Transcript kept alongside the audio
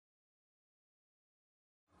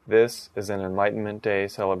This is an Enlightenment Day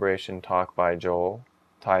celebration talk by Joel,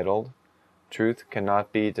 titled, Truth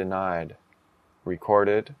Cannot Be Denied,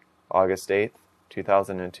 recorded August 8th,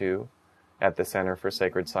 2002, at the Center for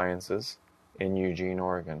Sacred Sciences in Eugene,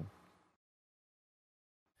 Oregon.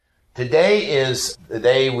 Today is the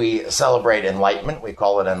day we celebrate Enlightenment. We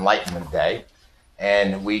call it Enlightenment Day.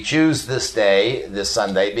 And we choose this day, this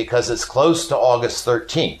Sunday, because it's close to August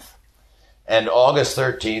 13th. And August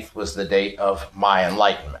 13th was the date of my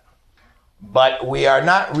enlightenment. But we are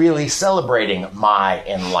not really celebrating my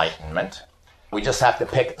enlightenment. We just have to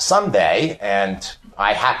pick some day, and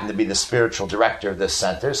I happen to be the spiritual director of this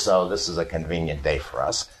center, so this is a convenient day for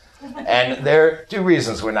us. And there are two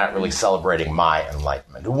reasons we're not really celebrating my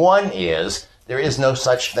enlightenment. One is there is no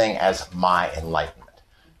such thing as my enlightenment.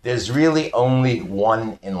 There's really only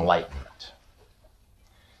one enlightenment.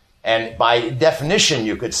 And by definition,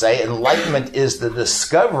 you could say enlightenment is the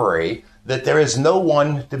discovery that there is no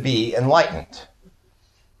one to be enlightened.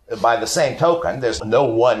 By the same token, there's no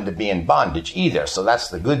one to be in bondage either. So that's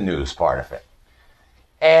the good news part of it.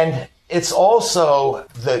 And it's also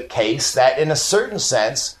the case that in a certain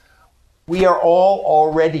sense, we are all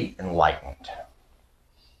already enlightened.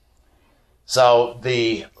 So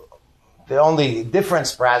the only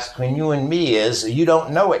difference perhaps between you and me is you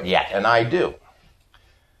don't know it yet, and I do.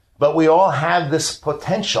 But we all have this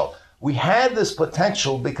potential. We have this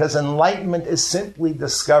potential because enlightenment is simply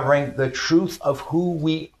discovering the truth of who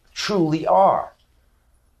we truly are.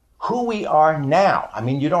 Who we are now. I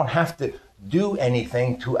mean, you don't have to do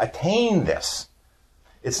anything to attain this.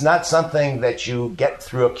 It's not something that you get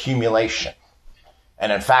through accumulation.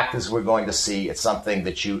 And in fact, as we're going to see, it's something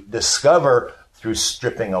that you discover through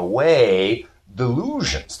stripping away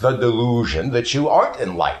delusions. The delusion that you aren't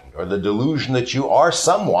enlightened, or the delusion that you are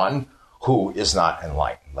someone who is not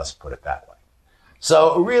enlightened. Let's put it that way.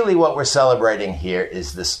 So really what we're celebrating here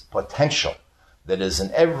is this potential that is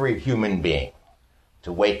in every human being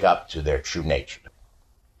to wake up to their true nature.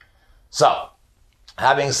 So,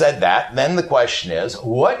 having said that, then the question is,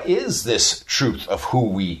 what is this truth of who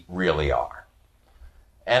we really are?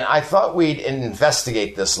 And I thought we'd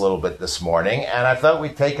investigate this a little bit this morning, and I thought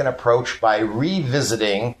we'd take an approach by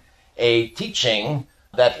revisiting a teaching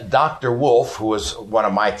that Dr. Wolf, who was one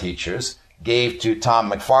of my teachers, gave to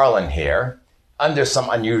Tom McFarlane here under some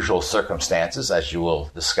unusual circumstances, as you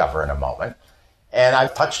will discover in a moment. And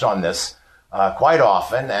I've touched on this quite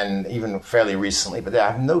often, and even fairly recently, but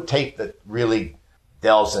I have no tape that really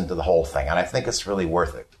delves into the whole thing, and I think it's really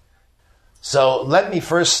worth it. So let me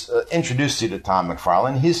first introduce you to Tom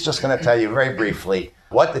McFarlane. He's just going to tell you very briefly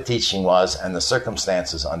what the teaching was and the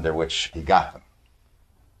circumstances under which he got them.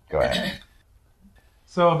 Go ahead.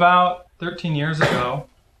 So about 13 years ago,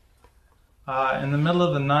 in the middle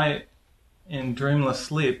of the night in dreamless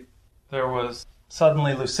sleep, there was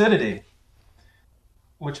suddenly lucidity,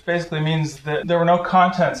 which basically means that there were no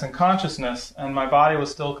contents in consciousness and my body was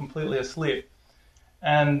still completely asleep.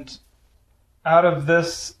 And out of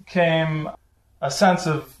this came a sense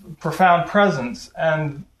of profound presence,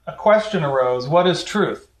 and a question arose: what is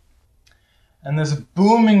truth? And this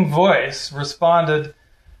booming voice responded,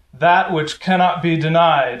 that which cannot be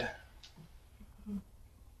denied.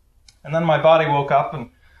 And then my body woke up,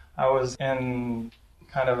 and I was in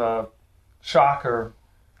kind of a shock, or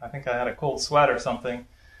I think I had a cold sweat or something.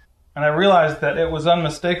 And I realized that it was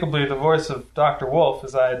unmistakably the voice of Dr. Wolf,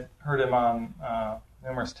 as I had heard him on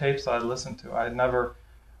numerous tapes I had listened to. I had never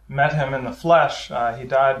met him in the flesh. He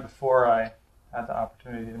died before I had the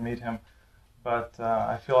opportunity to meet him. But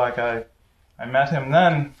I feel like I met him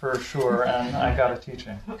then for sure, and I got a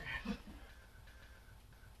teaching.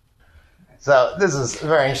 So this is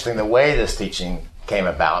very interesting, the way this teaching came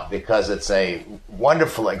about, because it's a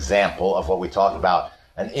wonderful example of what we talk about,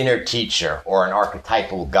 an inner teacher or an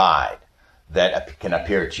archetypal guide that can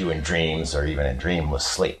appear to you in dreams or even in dreamless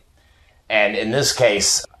sleep. And in this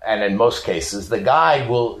case, and in most cases, the guide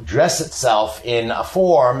will dress itself in a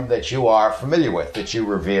form that you are familiar with, that you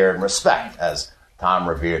revere and respect, as Tom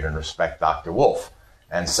revered and respect Dr. Wolf.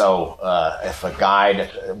 And so if a guide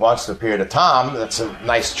wants to appear to Tom, that's a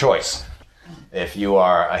nice choice. If you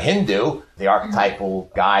are a Hindu, the archetypal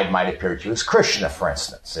guide might appear to you as Krishna, for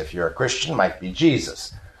instance. If you're a Christian, it might be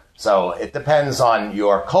Jesus. So it depends on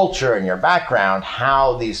your culture and your background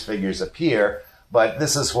how these figures appear. But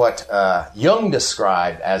this is what Jung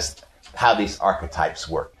described as how these archetypes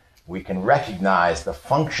work. We can recognize the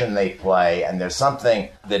function they play, and there's something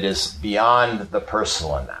that is beyond the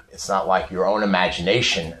personal in them. It's not like your own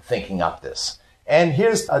imagination thinking up this. And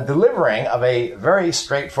here's a delivering of a very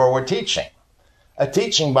straightforward teaching. A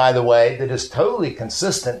teaching, by the way, that is totally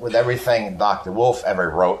consistent with everything Dr. Wolf ever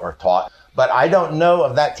wrote or taught, but I don't know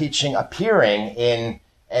of that teaching appearing in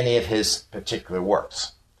any of his particular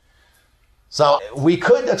works. So we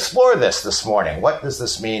could explore this morning. What does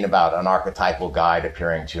this mean about an archetypal guide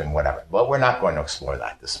appearing to you and whatever? But we're not going to explore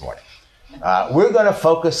that this morning. We're going to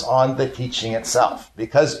focus on the teaching itself,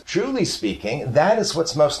 because truly speaking, that is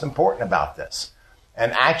what's most important about this.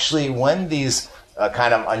 And actually, when these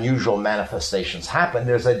kind of unusual manifestations happen,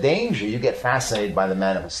 there's a danger you get fascinated by the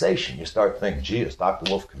manifestation. You start thinking, gee, is Dr.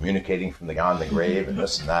 Wolf communicating from beyond the grave and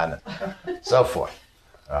this and that and so forth.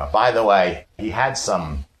 By the way, he had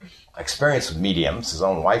some experience with mediums. His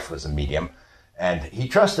own wife was a medium, and he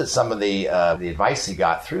trusted some of the advice he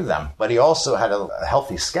got through them, but he also had a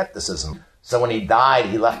healthy skepticism. So when he died,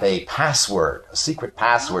 he left a password, a secret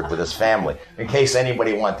password with his family, in case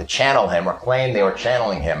anybody wanted to channel him or claim they were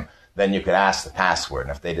channeling him. Then you could ask the password,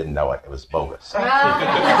 and if they didn't know it, it was bogus. For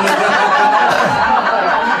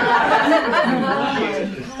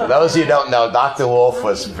those of you who don't know, Dr. Wolf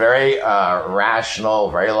was very rational,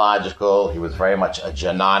 very logical. He was very much a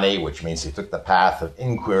Janani, which means he took the path of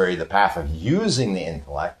inquiry, the path of using the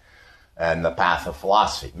intellect, and the path of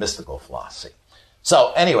philosophy, mystical philosophy.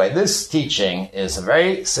 So anyway, this teaching is a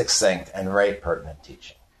very succinct and very pertinent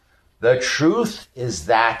teaching. The truth is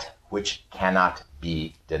that which cannot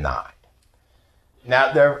be denied.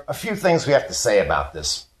 Now, there are a few things we have to say about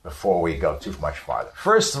this before we go too much farther.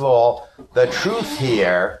 First of all, the truth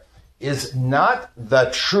here is not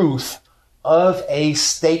the truth of a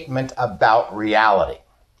statement about reality,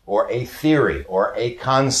 or a theory, or a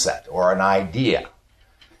concept, or an idea.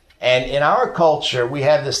 And in our culture, we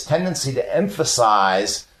have this tendency to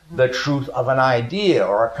emphasize the truth of an idea,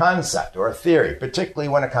 or a concept, or a theory, particularly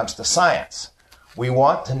when it comes to science. We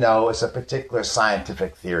want to know, is a particular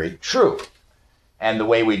scientific theory true? And the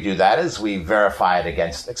way we do that is we verify it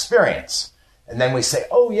against experience. And then we say,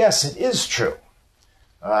 oh, yes, it is true.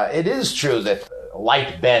 It is true that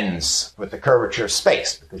light bends with the curvature of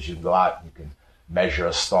space, because you can go out and you can measure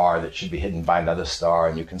a star that should be hidden by another star,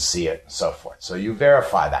 and you can see it, and so forth. So you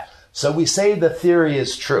verify that. So we say the theory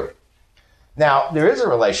is true. Now, there is a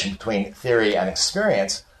relation between theory and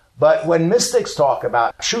experience, but when mystics talk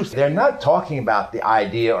about truth, they're not talking about the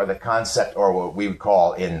idea or the concept, or what we would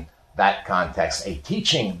call in that context a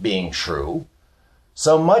teaching being true,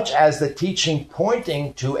 so much as the teaching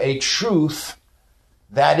pointing to a truth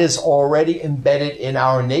that is already embedded in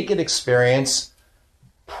our naked experience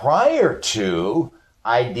prior to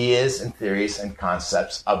ideas and theories and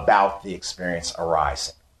concepts about the experience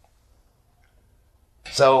arising.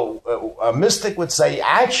 So a mystic would say,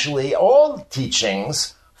 actually, all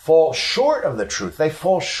teachings fall short of the truth. They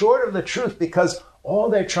fall short of the truth because all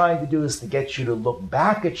they're trying to do is to get you to look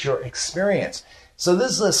back at your experience. So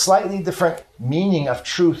this is a slightly different meaning of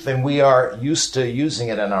truth than we are used to using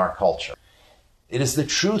it in our culture. It is the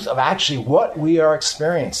truth of actually what we are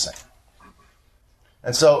experiencing.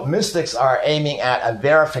 And so mystics are aiming at a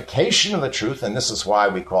verification of the truth, and this is why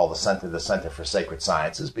we call the Center for Sacred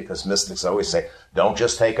Sciences, because mystics always say, don't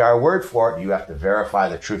just take our word for it, you have to verify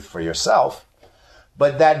the truth for yourself.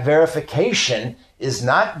 But that verification is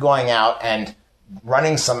not going out and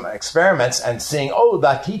running some experiments and seeing, oh,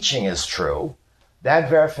 the teaching is true. That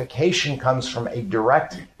verification comes from a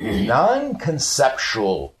direct,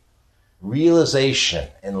 non-conceptual realization,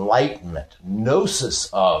 enlightenment, gnosis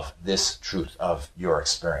of this truth of your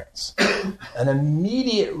experience. An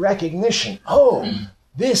immediate recognition, oh,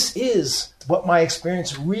 this is what my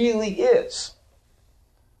experience really is.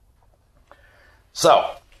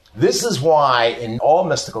 So, this is why in all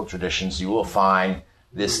mystical traditions you will find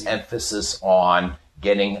this emphasis on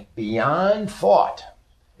getting beyond thought.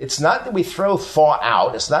 It's not that we throw thought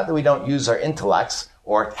out. It's not that we don't use our intellects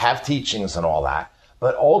or have teachings and all that.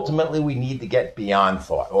 But ultimately, we need to get beyond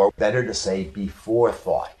thought, or better to say, before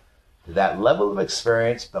thought, to that level of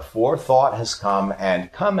experience before thought has come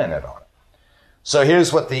and commented on it. So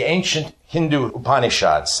here's what the ancient Hindu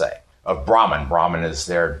Upanishads say of Brahman. Brahman is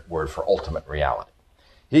their word for ultimate reality.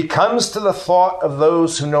 He comes to the thought of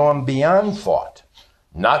those who know him beyond thought,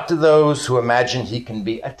 not to those who imagine he can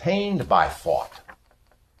be attained by thought.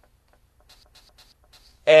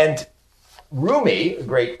 And Rumi, a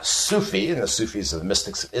great Sufi, in the Sufis of the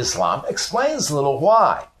mystics of Islam, explains a little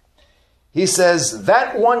why. He says,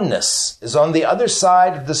 that oneness is on the other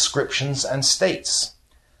side of descriptions and states.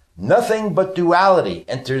 Nothing but duality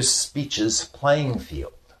enters speech's playing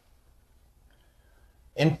field.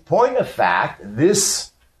 In point of fact,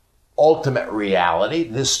 this ultimate reality,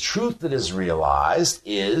 this truth that is realized,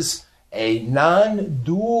 is a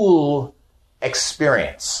non-dual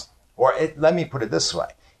experience. Or let me put it this way.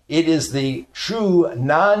 It is the true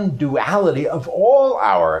non-duality of all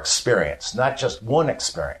our experience, not just one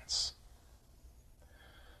experience.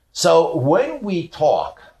 So when we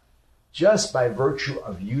talk, just by virtue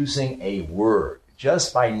of using a word,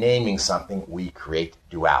 just by naming something, we create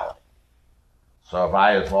duality. So if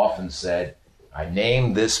I have often said, I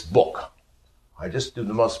name this book, I just do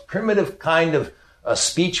the most primitive kind of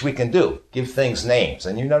speech we can do, give things names.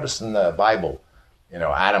 And you notice in the Bible,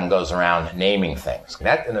 Adam goes around naming things.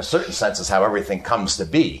 That, in a certain sense, is how everything comes to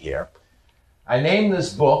be here. I name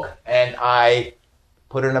this book, and I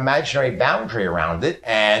put an imaginary boundary around it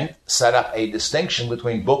and set up a distinction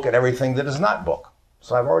between book and everything that is not book.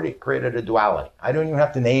 So I've already created a duality. I don't even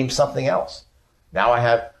have to name something else. Now I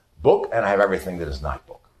have book and I have everything that is not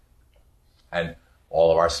book. And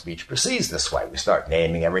all of our speech proceeds this way. We start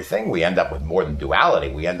naming everything. We end up with more than duality.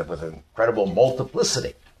 We end up with an incredible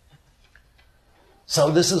multiplicity. So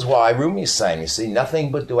this is why Rumi is saying, you see,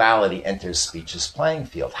 nothing but duality enters speech's playing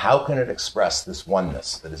field. How can it express this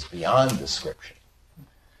oneness that is beyond description?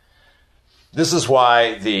 This is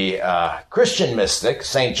why the Christian mystic,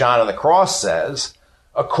 St. John of the Cross, says,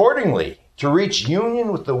 accordingly, to reach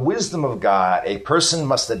union with the wisdom of God, a person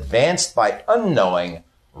must advance by unknowing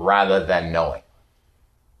rather than knowing.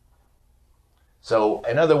 So,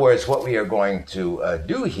 in other words, what we are going to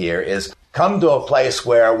do here is come to a place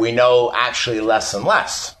where we know actually less and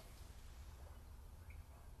less,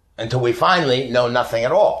 until we finally know nothing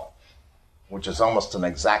at all, which is almost an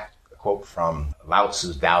exact quote from Lao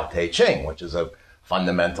Tzu's Tao Te Ching, which is a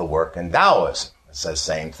fundamental work in Taoism. It says the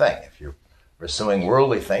same thing. If you're pursuing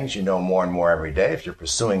worldly things, you know more and more every day. If you're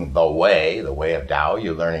pursuing the way of Tao,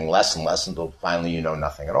 you're learning less and less until finally you know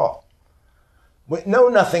nothing at all. But know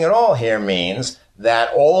nothing at all here means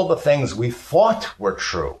that all the things we thought were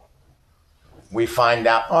true, we find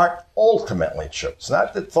out aren't ultimately true. It's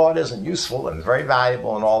not that thought isn't useful and very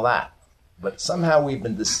valuable and all that, but somehow we've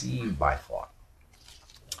been deceived by thought.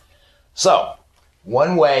 So,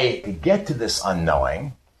 one way to get to this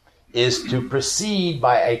unknowing is to proceed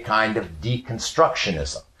by a kind of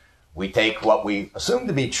deconstructionism. We take what we assume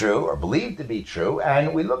to be true or believe to be true,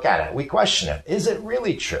 and we look at it, we question it. Is it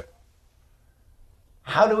really true?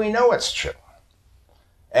 How do we know it's true?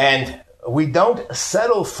 And we don't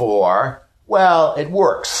settle for, well, it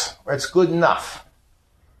works, or it's good enough.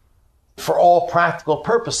 For all practical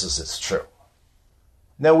purposes, it's true.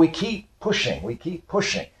 No, we keep pushing.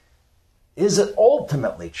 Is it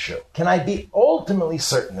ultimately true? Can I be ultimately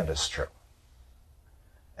certain that it's true?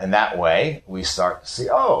 And that way, we start to see,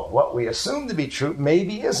 what we assume to be true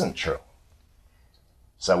maybe isn't true.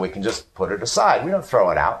 So we can just put it aside. We don't throw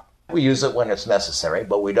it out. We use it when it's necessary,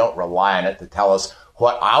 but we don't rely on it to tell us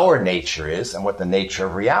what our nature is and what the nature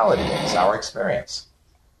of reality is, our experience.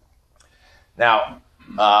 Now,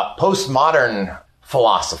 postmodern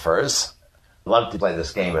philosophers love to play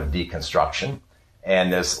this game of deconstruction.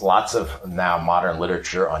 And there's lots of now modern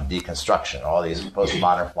literature on deconstruction. All these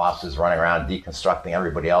postmodern philosophers running around deconstructing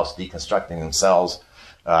everybody else, deconstructing themselves,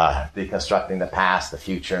 deconstructing the past, the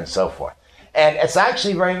future, and so forth. And it's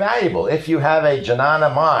actually very valuable. If you have a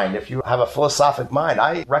jnana mind, if you have a philosophic mind,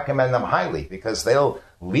 I recommend them highly because they'll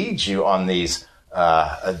lead you on these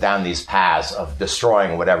down these paths of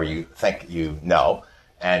destroying whatever you think you know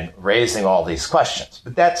and raising all these questions.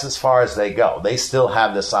 But that's as far as they go. They still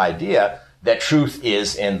have this idea that truth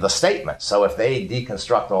is in the statement. So if they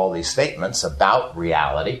deconstruct all these statements about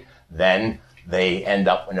reality, then they end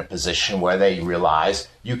up in a position where they realize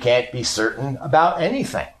you can't be certain about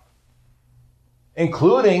anything,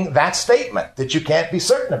 including that statement that you can't be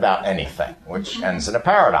certain about anything, which ends in a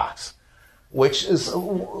paradox, which is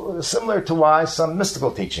similar to why some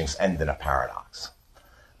mystical teachings end in a paradox.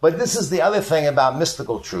 But this is the other thing about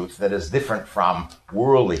mystical truth that is different from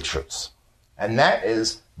worldly truths, and that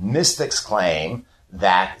is mystics claim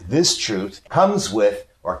that this truth comes with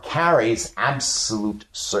or carries absolute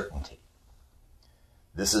certainty.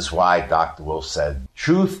 This is why Dr. Wolf said,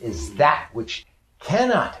 truth is that which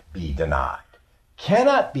cannot be denied,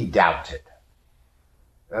 cannot be doubted,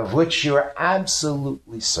 of which you are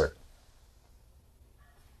absolutely certain.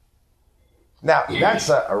 Now, that's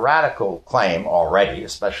a radical claim already,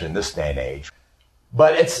 especially in this day and age,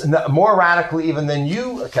 but it's more radical even than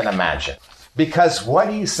you can imagine. Because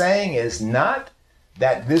what he's saying is not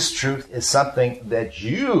that this truth is something that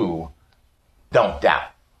you don't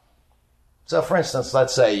doubt. So, for instance,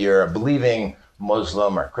 let's say you're a believing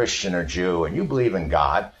Muslim or Christian or Jew, and you believe in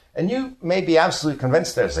God, and you may be absolutely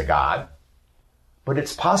convinced there's a God, but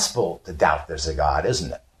it's possible to doubt there's a God,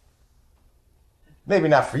 isn't it? Maybe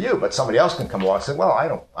not for you, but somebody else can come along and say, well,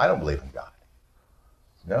 I don't believe in God.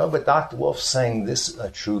 No, but Dr. Wolf's saying this is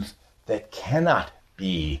a truth that cannot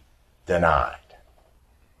be denied.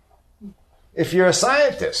 If you're a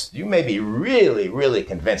scientist, you may be really, really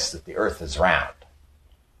convinced that the earth is round.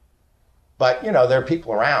 But, there are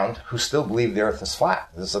people around who still believe the earth is flat.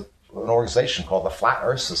 There's an organization called the Flat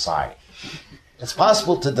Earth Society. It's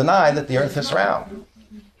possible to deny that the earth is round.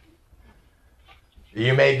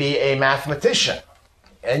 You may be a mathematician,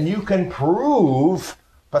 and you can prove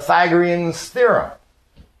Pythagorean's theorem.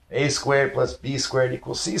 A squared plus b squared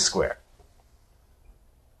equals c squared.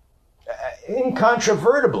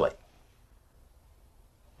 Incontrovertibly.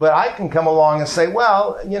 But I can come along and say,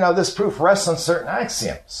 well, this proof rests on certain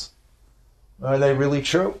axioms. Are they really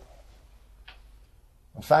true?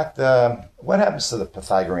 In fact, what happens to the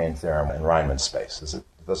Pythagorean theorem in Riemann space? It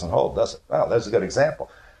doesn't hold, does it? Well, there's a good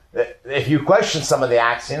example. If you question some of the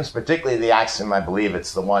axioms, particularly the axiom, I believe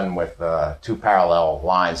it's the one with two parallel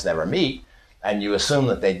lines never meet, and you assume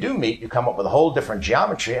that they do meet, you come up with a whole different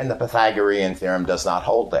geometry, and the Pythagorean theorem does not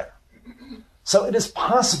hold there. So it is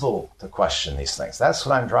possible to question these things. That's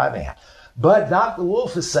what I'm driving at. But Dr.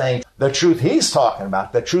 Wolff is saying the truth he's talking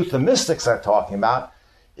about, the truth the mystics are talking about,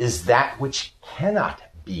 is that which cannot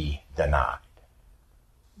be denied.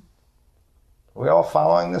 Are we all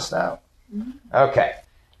following this now? Okay.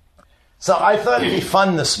 So I thought it'd be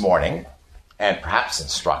fun this morning, and perhaps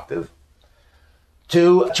instructive,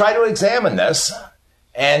 to try to examine this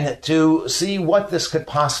and to see what this could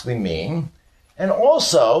possibly mean, and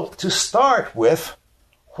also to start with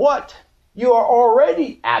what you are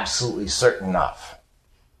already absolutely certain of.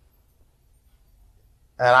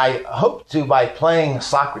 And I hope to, by playing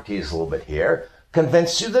Socrates a little bit here,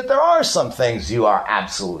 convince you that there are some things you are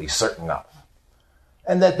absolutely certain of,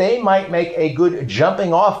 and that they might make a good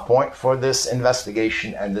jumping off point for this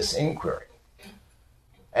investigation and this inquiry.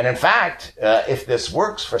 And in fact, if this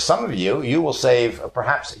works for some of you, you will save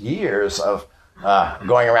perhaps years of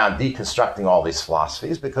going around deconstructing all these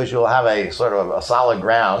philosophies, because you'll have a sort of a solid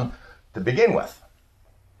ground to begin with.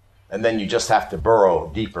 And then you just have to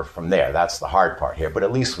burrow deeper from there. That's the hard part here. But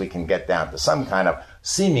at least we can get down to some kind of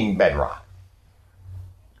seeming bedrock.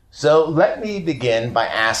 So let me begin by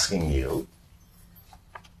asking you,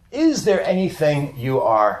 is there anything you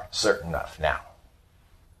are certain of now?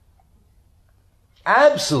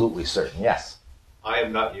 Absolutely certain, yes. I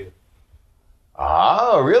am not you.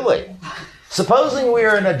 Oh, really? Supposing we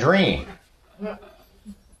are in a dream.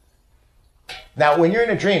 Now, when you're in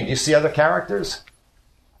a dream, do you see other characters?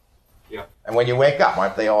 Yeah. And when you wake up,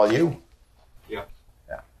 aren't they all you? Yeah.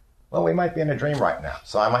 Yeah. Well, we might be in a dream right now,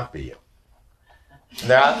 so I might be you.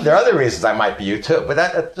 There are other reasons I might be you too,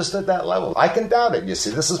 but just at that level. I can doubt it, you see.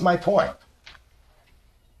 This is my point.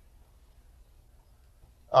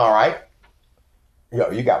 All right.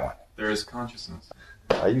 You got one. There is consciousness.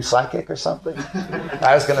 Are you psychic or something?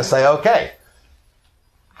 I was going to say, okay.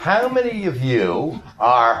 How many of you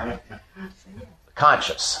are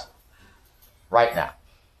conscious right now?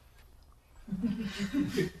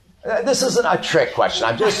 This isn't a trick question.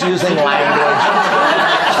 I'm just using language.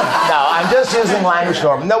 No, I'm just using language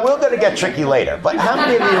normal. No, we're going to get tricky later. But how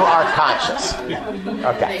many of you are conscious?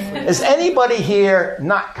 Okay. Is anybody here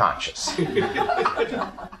not conscious?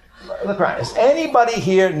 Look around. Is anybody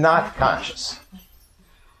here not conscious?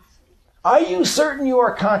 Are you certain you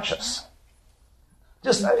are conscious?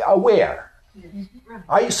 Just aware.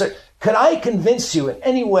 Are you certain? Could I convince you in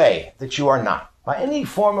any way that you are not? By any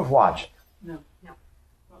form of logic? No.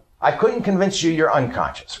 I couldn't convince you you're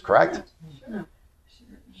unconscious, correct? No.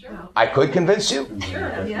 I could convince you?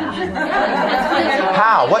 Sure. Yeah.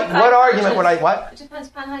 How? What argument would I... What? It depends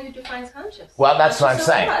upon how you define conscious. Well, that's what I'm So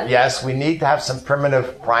saying. what? Yes, we need to have some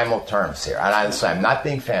primitive primal terms here. And I'm not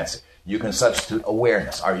being fancy. You can substitute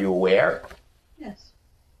awareness. Are you aware? Yes.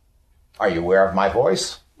 Are you aware of my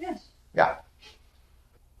voice? Yes. Yeah.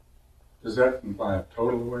 Does that imply a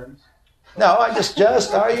total awareness? No, I just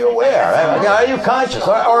are you aware? Are you conscious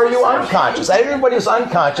or are you unconscious? Everybody who's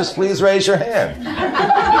unconscious, please raise your hand.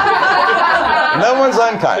 No one's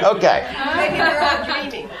unconscious. Okay. Maybe they're all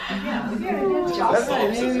dreaming.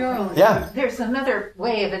 Yeah. There's another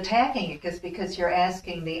way of attacking it, because you're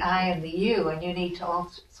asking the I and the you, and you need to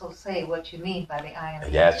also say what you mean by the I and the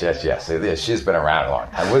you. Yes. See, this, she's been around a long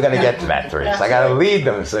time. We're going to get to that, Therese. I got to lead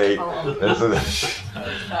them. See,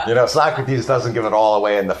 Socrates doesn't give it all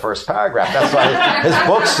away in the first paragraph. That's why his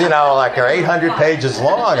books, are 800 pages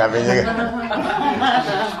long. I mean,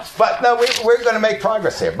 but no, we're going to make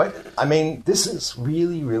progress here. But I mean, this is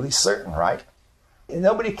really, really certain, right?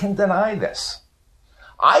 Nobody can deny this.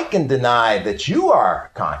 I can deny that you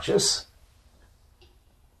are conscious,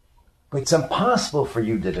 but it's impossible for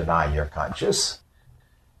you to deny you're conscious.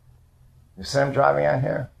 You see what I'm driving at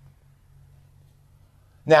here?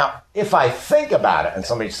 Now, if I think about it, and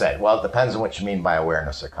somebody said, well, it depends on what you mean by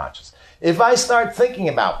awareness or conscious. If I start thinking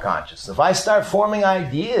about consciousness, if I start forming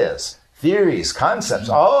ideas, theories, concepts.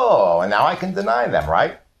 Oh, and now I can deny them,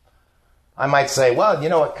 right? I might say, well, you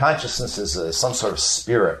know what? Consciousness is some sort of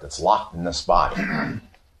spirit that's locked in this body.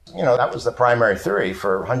 You know, that was the primary theory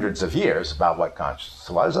for hundreds of years about what consciousness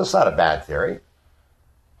was. That's not a bad theory.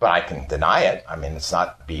 But I can deny it. I mean, it's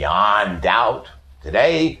not beyond doubt.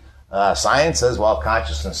 Today, science says, well,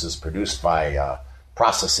 consciousness is produced by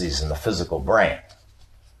processes in the physical brain.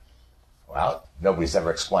 Well, nobody's ever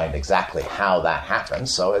explained exactly how that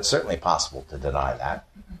happens, so it's certainly possible to deny that.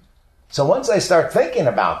 So once I start thinking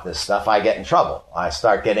about this stuff, I get in trouble. I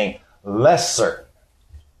start getting less certain.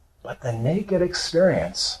 But the naked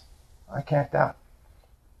experience, I can't doubt.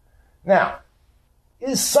 Now,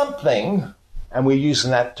 is something, and we're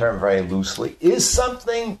using that term very loosely, is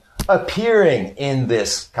something appearing in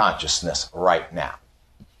this consciousness right now?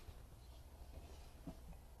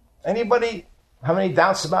 Anybody have any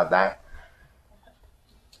doubts about that?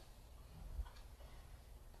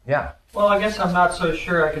 Yeah. Well, I guess I'm not so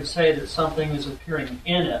sure I could say that something is appearing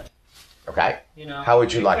in it. Okay. You know, how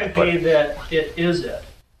would you like to put it? It could be that it is it.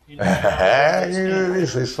 You know,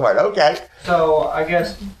 this is smart. Okay. So I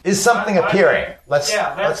guess is something appearing? Let's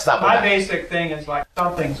stop with that. My basic thing is like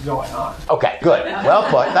something's going on. Okay, good. Well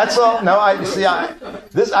put. That's all. No, I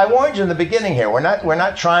warned you in the beginning here. We're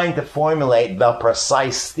not trying to formulate the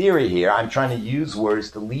precise theory here. I'm trying to use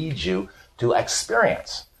words to lead you to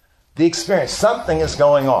experience. The experience. Something is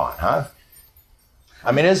going on, huh?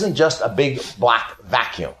 I mean, it isn't just a big black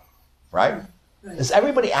vacuum, right? Is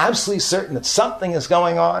everybody absolutely certain that something is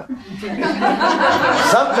going on?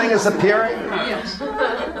 Something is appearing?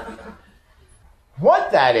 What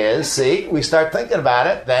that is, see, we start thinking about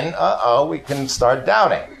it, then, we can start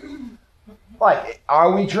doubting. Like,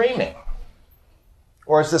 are we dreaming?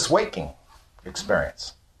 Or is this waking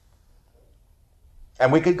experience? And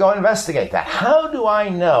we could go investigate that. How do I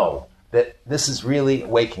know that this is really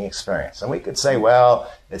waking experience? And we could say,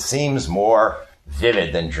 well, it seems more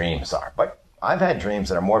vivid than dreams are. But I've had dreams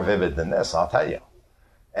that are more vivid than this, I'll tell you.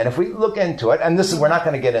 And if we look into it, and we're not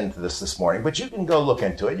going to get into this morning, but you can go look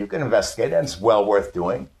into it, you can investigate it, and it's well worth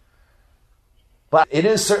doing. But it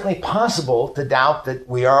is certainly possible to doubt that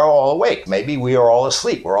we are all awake. Maybe we are all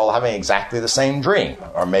asleep. We're all having exactly the same dream.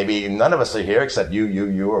 Or maybe none of us are here except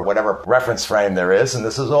you, or whatever reference frame there is, and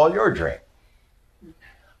this is all your dream.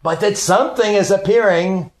 But that something is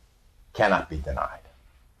appearing cannot be denied.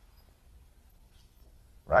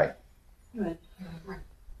 Right? Right.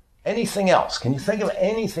 Anything else? Can you think of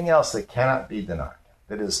anything else that cannot be denied?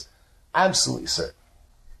 That is absolutely certain?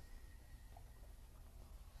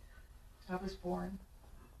 I was born.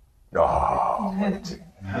 Oh,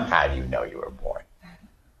 how do you know you were born?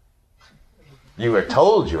 You were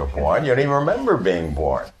told you were born. You don't even remember being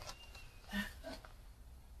born.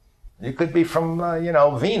 You could be from,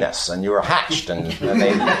 Venus, and you were hatched, and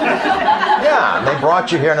they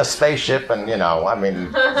brought you here in a spaceship, and, did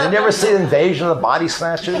you ever see Invasion of the Body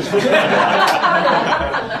Snatchers?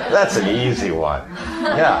 That's an easy one.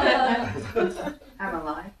 Yeah. I'm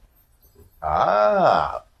alive.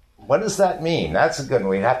 What does that mean? That's a good one.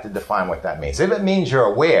 We have to define what that means. If it means you're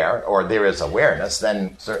aware, or there is awareness,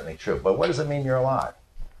 then certainly true. But what does it mean you're alive?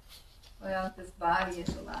 Well, this body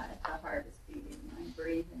is alive. The heart is beating. I'm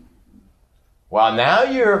breathing. Well, now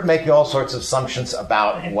you're making all sorts of assumptions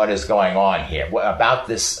about what is going on here, about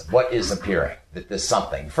this, what is appearing, that there's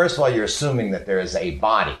something. First of all, you're assuming that there is a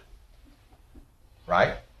body,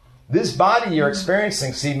 right? This body you're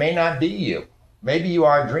experiencing, may not be you. Maybe you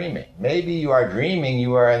are dreaming. Maybe you are dreaming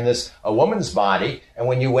you are in a woman's body, and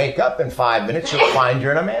when you wake up in 5 minutes, you'll find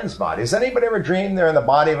you're in a man's body. Has anybody ever dreamed they're in the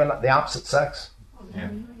body of the opposite sex?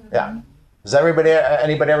 Yeah. Has anybody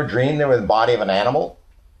ever dreamed they were in the body of an animal?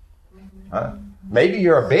 Huh? Maybe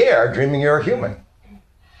you're a bear dreaming you're a human.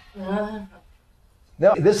 No,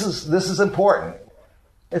 this is important.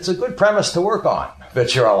 It's a good premise to work on,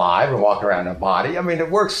 that you're alive and walk around in a body. I mean, it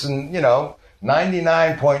works in,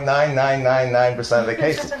 99.9999% of the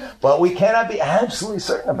cases. But we cannot be absolutely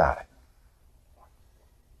certain about it.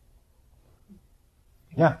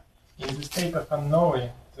 Yeah. In the state of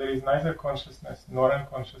unknowing, there is neither consciousness nor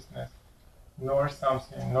unconsciousness, nor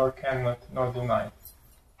something, nor cannot, nor denied.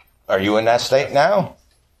 Are you in that state now?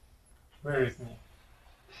 Where is me?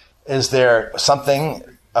 Is there something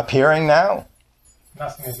appearing now?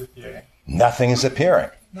 Nothing is appearing. Nothing is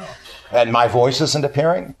appearing. No. And my voice isn't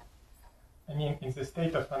appearing? I mean, in the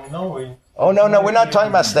state of unknowing. Oh, no, we're not talking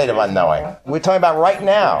about state of unknowing. We're talking about right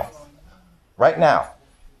now. Right now.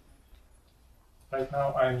 Right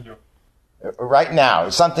now, I'm you. Right now,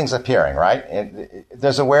 something's appearing, right?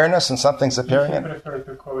 There's awareness and something's appearing. If you prefer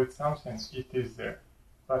to call it something, it is there.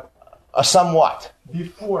 But a somewhat.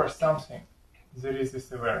 Before something, there is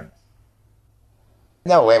this awareness.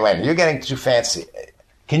 No, wait. You're getting too fancy.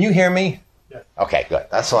 Can you hear me? Yes. Okay, good.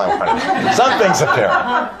 That's all I wanted. Something's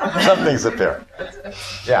appearing. Something's appearing.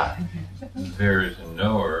 Yeah. There is a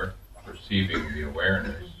knower perceiving the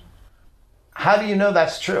awareness. How do you know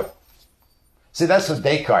that's true? See, that's what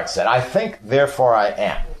Descartes said. I think, therefore I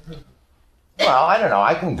am. Well, I don't know.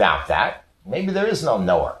 I can doubt that. Maybe there is no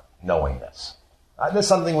knower knowing this. There's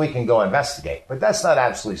something we can go investigate, but that's not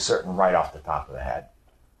absolutely certain right off the top of the head.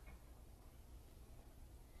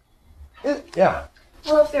 Yeah.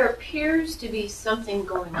 Well, if there appears to be something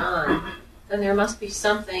going on, then there must be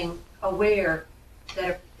something aware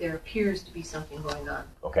that there appears to be something going on.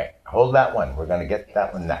 Okay, hold that one. We're going to get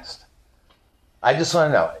that one next. I just want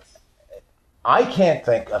to know, I can't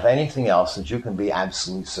think of anything else that you can be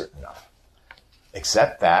absolutely certain of,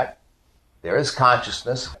 except that there is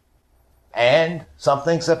consciousness and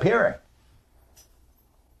something's appearing.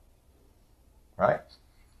 Right?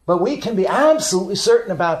 But we can be absolutely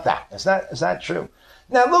certain about that. Is that true?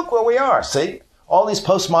 Now look where we are. See? All these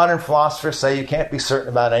postmodern philosophers say you can't be certain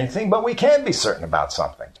about anything, but we can be certain about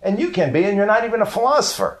something. And you can be, and you're not even a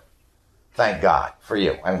philosopher. Thank God for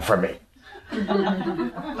you and for me.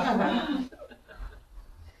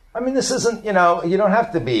 I mean, this isn't, you don't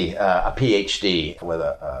have to be a PhD with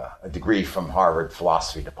a degree from Harvard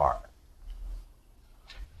philosophy department.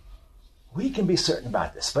 We can be certain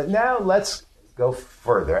about this. But now let's go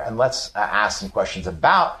further and let's ask some questions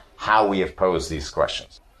about how we have posed these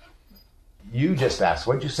questions. You just asked,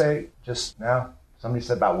 what did you say just now? Somebody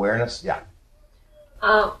said about awareness? Yeah.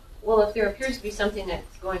 Well, if there appears to be something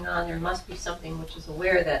that's going on, there must be something which is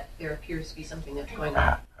aware that there appears to be something that's going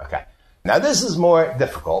on. Okay. Now, this is more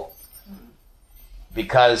difficult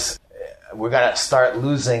because we're going to start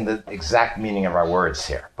losing the exact meaning of our words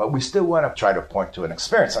here. But we still want to try to point to an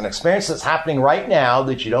experience that's happening right now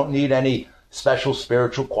that you don't need any special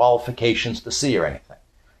spiritual qualifications to see or anything.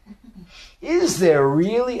 Is there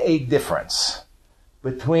really a difference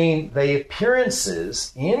between the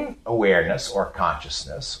appearances in awareness or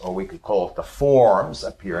consciousness, or we could call it the forms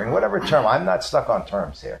appearing, whatever term, I'm not stuck on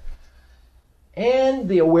terms here, and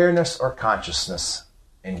the awareness or consciousness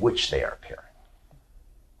in which they are appearing?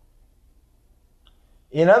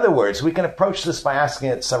 In other words, we can approach this by asking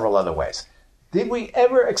it several other ways. Did we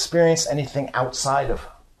ever experience anything outside of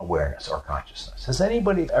awareness or consciousness? Has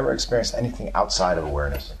anybody ever experienced anything outside of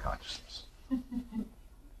awareness and consciousness?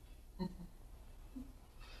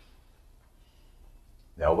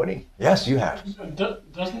 Nobody? Yes, you have.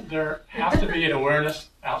 Doesn't there have to be an awareness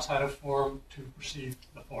outside of form to perceive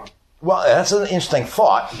the form? Well, that's an interesting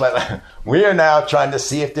thought, but we are now trying to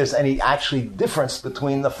see if there's any actually difference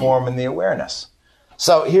between the form and the awareness.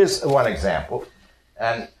 So here's one example,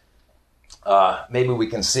 and maybe we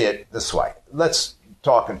can see it this way. Let's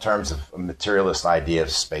talk in terms of a materialist idea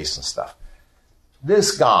of space and stuff.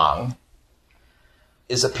 This gong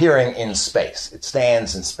is appearing in space. It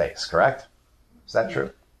stands in space, correct? Is that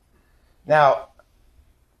true? Now,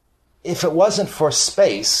 if it wasn't for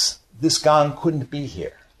space, this gong couldn't be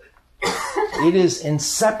here. It is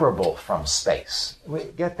inseparable from space.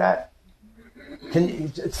 Get that? Can you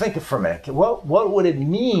think for a minute? What would it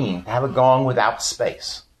mean to have a gong without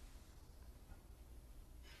space?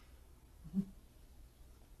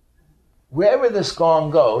 Wherever this gong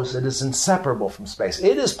goes, it is inseparable from space.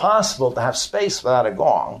 It is possible to have space without a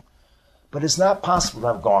gong, but it's not possible to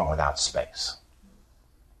have a gong without space.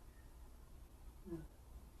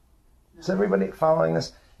 Is everybody following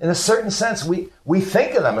this? In a certain sense, we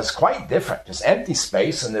think of them as quite different. There's empty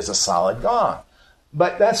space and there's a solid gong.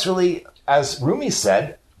 But that's really, as Rumi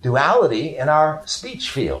said, duality in our speech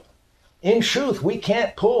field. In truth, we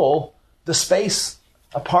can't pull the space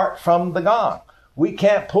apart from the gong. We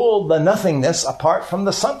can't pull the nothingness apart from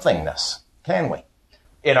the somethingness, can we?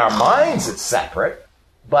 In our minds, it's separate,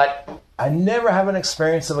 but I never have an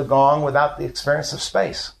experience of a gong without the experience of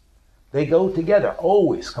space. They go together,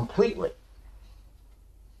 always, completely.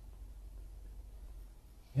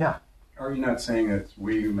 Yeah. Are you not saying that it's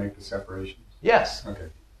we who make the separation? Yes. Okay.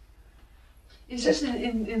 It's just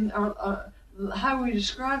in how we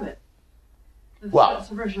describe it. Well,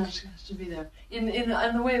 separation has to be there. In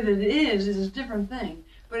the way that it is a different thing.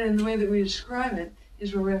 But in the way that we describe it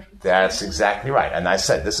is where we have to... That's exactly right. And I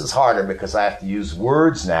said, this is harder because I have to use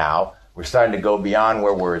words now. We're starting to go beyond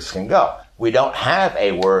where words can go. We don't have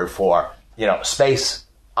a word for, space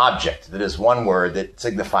object that is one word that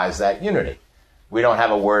signifies that unity. We don't have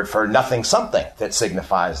a word for nothing something that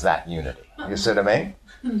signifies that unity. You see what I mean?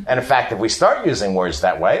 And in fact, if we start using words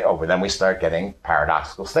that way, then we start getting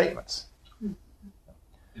paradoxical statements.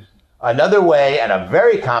 Another way, and a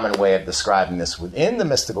very common way of describing this within the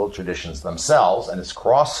mystical traditions themselves, and it's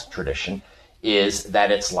cross-tradition, is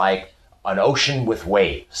that it's like an ocean with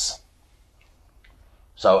waves.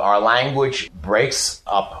 So our language breaks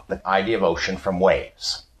up the idea of ocean from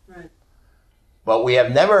waves. Right. But we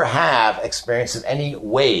have never have experienced any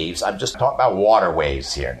waves. I'm just talking about water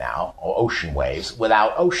waves here now, or ocean waves,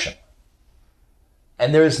 without ocean.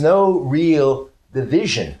 And there is no real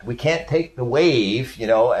division. We can't take the wave,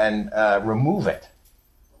 and remove it.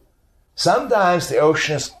 Sometimes the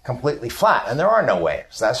ocean is completely flat, and there are no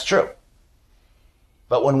waves. That's true.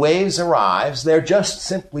 But when waves arise, they're just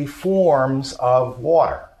simply forms of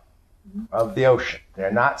water, of the ocean.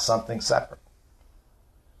 They're not something separate.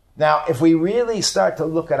 Now, if we really start to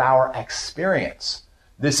look at our experience,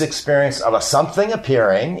 this experience of a something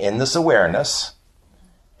appearing in this awareness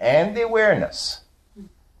and the awareness,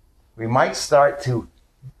 we might start to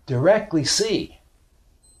directly see,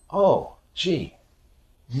 oh, gee,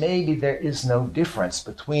 maybe there is no difference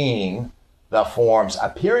between the forms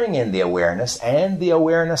appearing in the awareness and the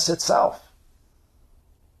awareness itself.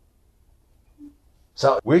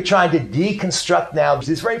 So we're trying to deconstruct now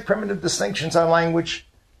these very primitive distinctions our language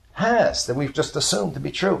has that we've just assumed to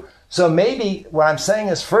be true. So maybe what I'm saying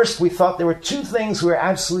is, first we thought there were two things we were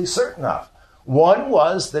absolutely certain of. One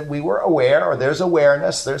was that we were aware, or there's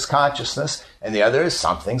awareness, there's consciousness, and the other is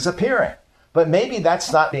something's appearing. But maybe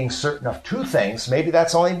that's not being certain of two things. Maybe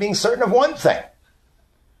that's only being certain of one thing.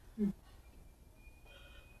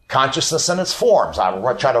 Consciousness and its forms.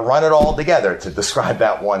 I'll try to run it all together to describe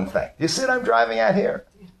that one thing. You see what I'm driving at here?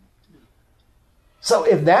 So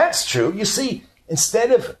if that's true, you see,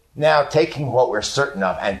 instead of now taking what we're certain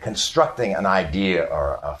of and constructing an idea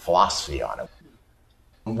or a philosophy on it,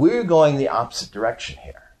 we're going the opposite direction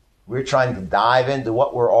here. We're trying to dive into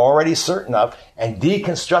what we're already certain of and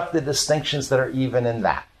deconstruct the distinctions that are even in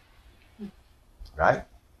that. Right?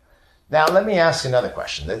 Now, let me ask another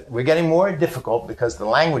question. We're getting more difficult because the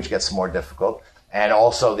language gets more difficult and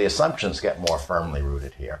also the assumptions get more firmly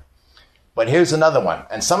rooted here. But here's another one.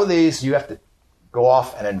 And some of these you have to go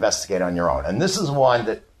off and investigate on your own. And this is one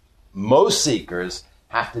that most seekers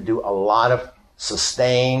have to do a lot of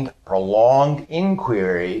sustained, prolonged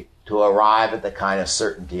inquiry to arrive at the kind of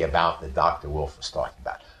certainty about that Dr. Wolf was talking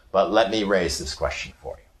about. But let me raise this question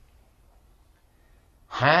for you.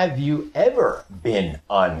 Have you ever been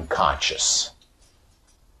unconscious?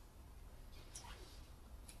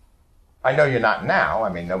 I know you're not now.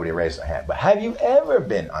 I mean, nobody raised their hand. But have you ever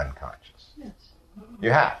been unconscious? Yes.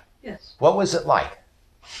 You have? Yes. What was it like?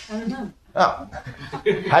 I don't know. Oh.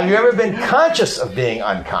 Have you ever been conscious of being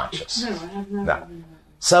unconscious? No, I have not. No.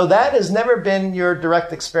 So that has never been your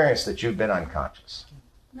direct experience that you've been unconscious?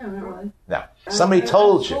 No, not really. No. Somebody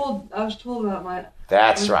told you. I was told about my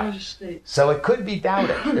That's right. unconscious state. So it could be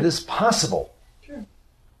doubted. It is possible. Sure.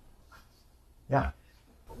 Yeah.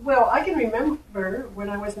 Well, I can remember when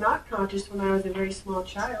I was not conscious when I was a very small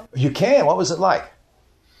child. You can. What was it like?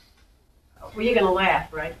 Well, you're going to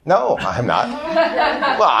laugh, right? No, I'm not.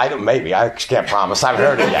 Well, I don't. Maybe. I can't promise. I haven't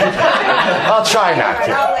heard it yet. I'll try not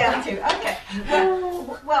to. I'll laugh too. Okay.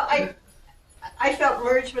 Well, I felt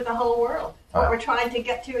merged with the whole world. What we're trying to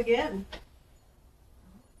get to again.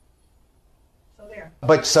 So there.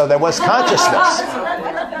 But so there was consciousness.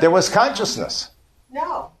 There was consciousness.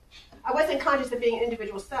 No. I wasn't conscious of being an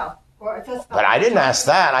individual self. But I didn't ask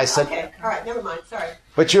that. I said... Okay. All right. Never mind. Sorry.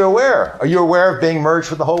 But you're aware. Are you aware of being merged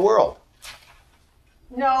with the whole world?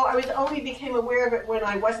 No, I only became aware of it when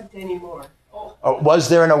I wasn't anymore. Was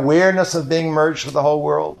there an awareness of being merged with the whole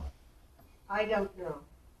world? I don't know.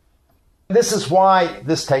 This is why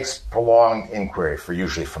this takes prolonged inquiry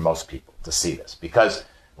usually for most people to see this. Because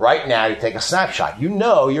right now you take a snapshot. You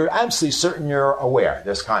know, you're absolutely certain you're aware.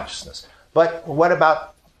 There's consciousness. But what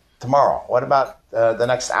about tomorrow? What about the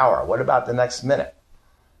next hour? What about the next minute?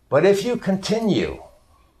 But if you continue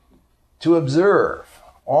to observe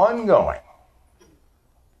ongoing,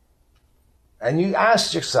 and you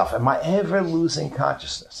ask yourself, am I ever losing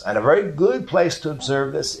consciousness? And a very good place to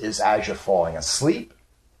observe this is as you're falling asleep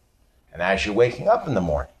and as you're waking up in the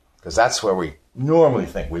morning, because that's where we normally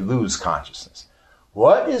think we lose consciousness.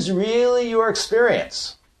 What is really your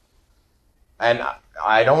experience? And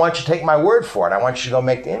I don't want you to take my word for it. I want you to go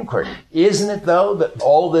make the inquiry. Isn't it, though, that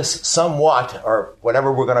all this somewhat, or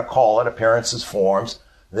whatever we're going to call it, appearances, forms,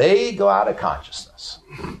 they go out of consciousness?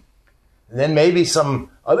 And then maybe some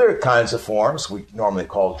other kinds of forms we normally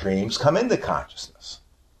call dreams come into consciousness.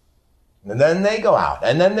 And then they go out.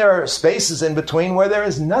 And then there are spaces in between where there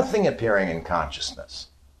is nothing appearing in consciousness.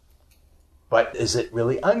 But is it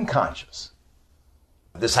really unconscious?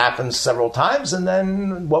 This happens several times, and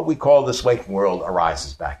then what we call this waking world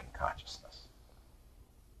arises back in consciousness.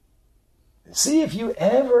 See if you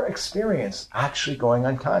ever experience actually going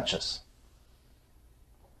unconscious.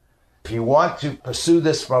 If you want to pursue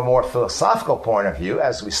this from a more philosophical point of view,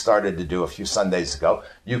 as we started to do a few Sundays ago,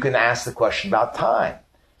 you can ask the question about time.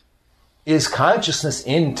 Is consciousness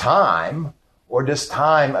in time, or does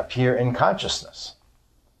time appear in consciousness?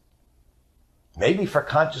 Maybe for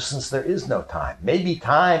consciousness there is no time. Maybe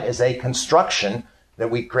time is a construction that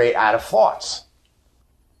we create out of thoughts,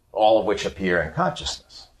 all of which appear in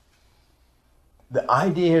consciousness. The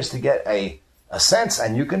idea is to get a sense,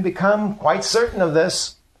 and you can become quite certain of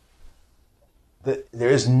this, that there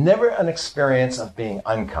is never an experience of being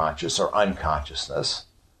unconscious or unconsciousness,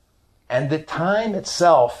 and that time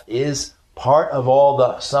itself is part of all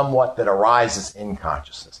the somewhat that arises in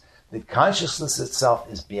consciousness. That consciousness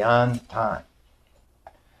itself is beyond time.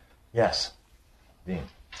 Yes, Dean.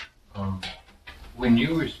 When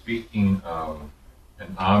you were speaking of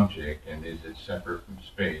an object and is it separate from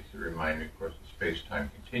space, it reminded me, of course, of space-time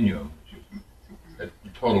continuum, which is a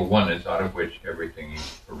total oneness out of which everything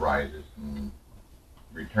arises and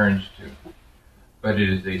returns to. But it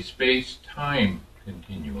is a space-time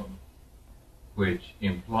continuum, which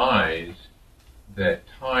implies that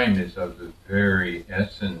time is of the very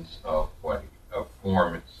essence of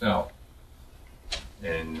form itself,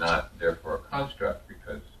 and not therefore a construct,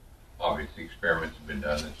 because obviously experiments have been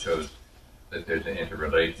done that shows that there's an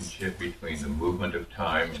interrelationship between the movement of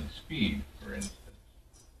time and speed, for instance.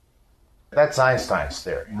 That's Einstein's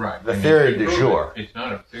theory. Right. The theory du jour. It's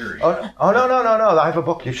not a theory. No. I have a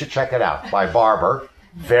book. You should check it out by Barber,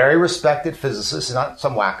 very respected physicist, not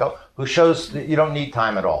some wacko, who shows that you don't need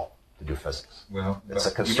time at all to do physics. Well, it's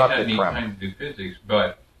a constructed you may not need parameter. time to do physics,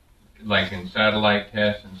 but like in satellite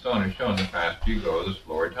tests and so on, it's shown the faster you go, the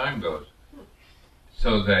slower time goes.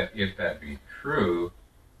 So that if that be true,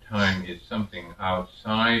 time is something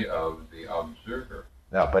outside of the observer.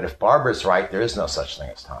 No, but if Barber's right, there is no such thing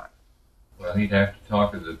as time. Well, he'd have to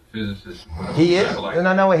talk to the physicist. He is.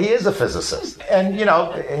 No, he is a physicist. And,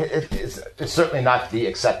 it's certainly not the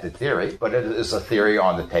accepted theory, but it is a theory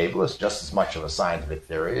on the table. It's just as much of a scientific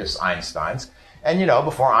theory as Einstein's. And,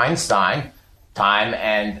 before Einstein, time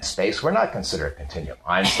and space were not considered a continuum.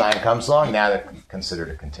 Einstein comes along, now they're considered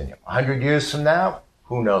a continuum. 100 years from now,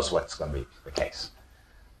 who knows what's going to be the case.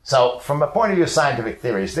 So, from a point of view of scientific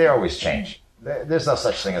theories, they always change. There's no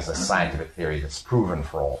such thing as a scientific theory that's proven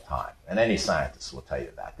for all time. And any scientist will tell you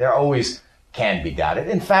that. There always can be doubted.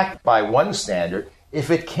 In fact, by one standard,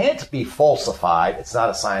 if it can't be falsified, it's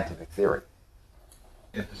not a scientific theory.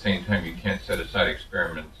 At the same time, you can't set aside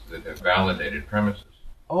experiments that have validated premises.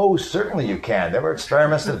 Oh, certainly you can. There were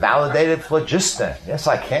experiments that validated phlogiston. Yes,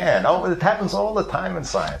 I can. Oh, it happens all the time in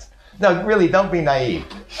science. No, really, don't be naive.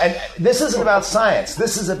 And this isn't about science.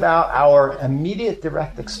 This is about our immediate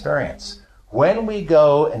direct experience. When we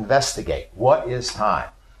go investigate, what is time?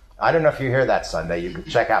 I don't know if you hear that Sunday. You can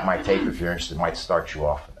check out my tape if you're interested. It might start you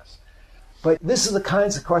off in this. But this is the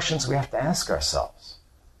kinds of questions we have to ask ourselves.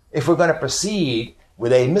 If we're going to proceed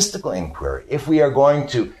with a mystical inquiry, if we are going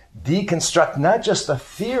to deconstruct not just the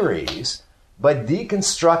theories, but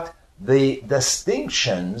deconstruct the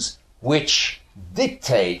distinctions which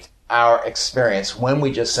dictate our experience when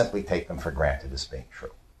we just simply take them for granted as being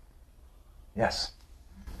true. Yes?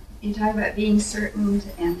 You talk about being certain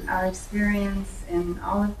and our experience and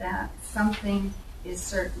all of that. Something is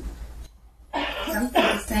certain. Something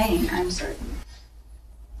is saying, I'm certain.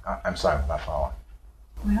 I'm sorry, I'm not following.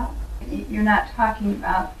 Well, you're not talking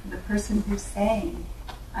about the person who's saying,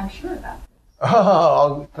 I'm sure about this.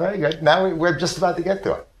 Oh, very good. Now we're just about to get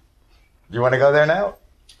to it. Do you want to go there now?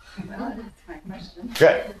 Well, that's my question.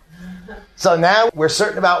 Good. So now we're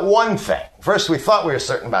certain about one thing. First, we thought we were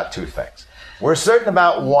certain about two things. We're certain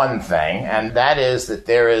about one thing, and that is that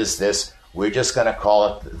there is this, we're just going to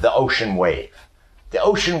call it the ocean wave. The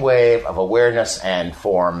ocean wave of awareness and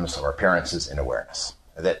forms or appearances in awareness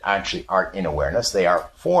that actually aren't in awareness. They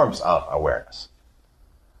are forms of awareness.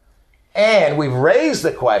 And we've raised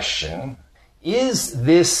the question, is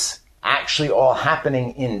this actually all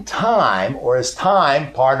happening in time, or is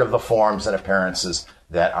time part of the forms and appearances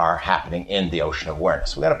that are happening in the ocean of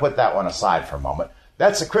awareness? We're going to put that one aside for a moment.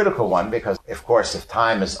 That's a critical one because, of course, if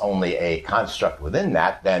time is only a construct within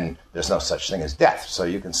that, then there's no such thing as death. So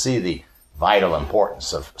you can see the vital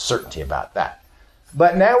importance of certainty about that.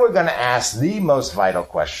 But now we're going to ask the most vital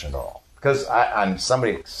question of all. Because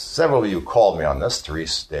several of you called me on this.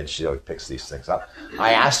 Therese did. She always picks these things up.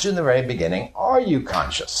 I asked you in the very beginning, are you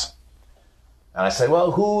conscious? And I said, well,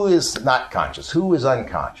 who is not conscious? Who is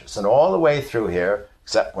unconscious? And all the way through here,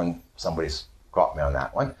 except when somebody's caught me on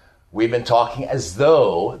that one, we've been talking as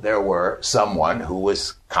though there were someone who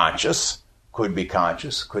was conscious, could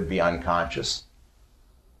be unconscious.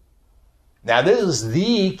 Now, this is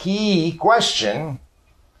the key question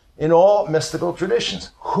in all mystical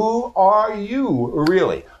traditions. Who are you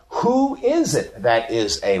really? Who is it that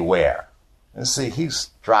is aware? And see,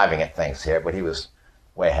 he's driving at things here, but he was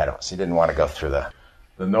way ahead of us. He didn't want to go through the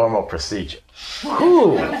normal procedure.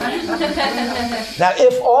 Who? Now,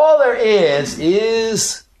 if all there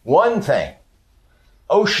is one thing,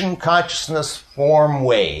 ocean consciousness form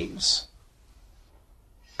waves,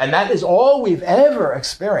 and that is all we've ever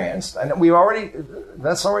experienced, and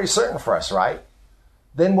that's already certain for us, right?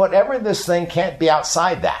 Then whatever this thing can't be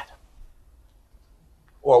outside that.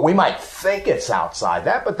 Or we might think it's outside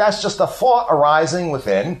that, but that's just a thought arising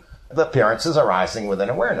within the appearances arising within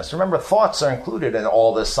awareness. Remember, thoughts are included in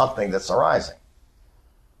all this something that's arising.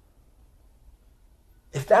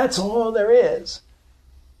 If that's all there is,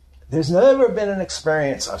 there's never been an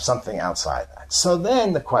experience of something outside that. So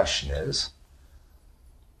then the question is,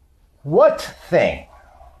 what thing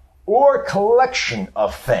or collection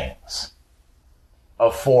of things,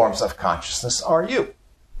 of forms of consciousness, are you?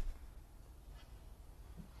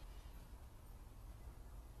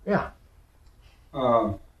 Yeah.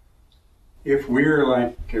 If we're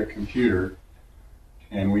like a computer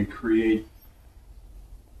and we create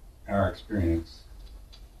our experience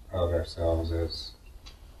of ourselves as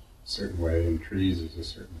a certain way, and trees is a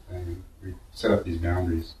certain thing, we set up these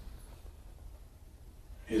boundaries,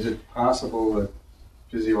 is it possible that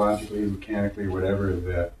physiologically, mechanically, whatever,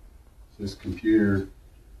 that this computer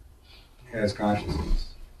has consciousness?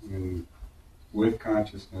 And with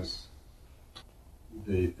consciousness,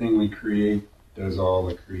 the thing we create does all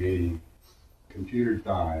the creating. Computer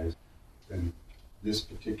dies, then this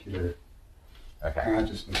particular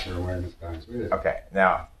consciousness or awareness dies with it. Okay,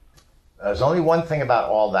 now, there's only one thing about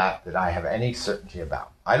all that I have any certainty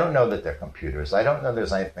about. I don't know that they're computers. I don't know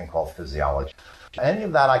there's anything called physiology. Any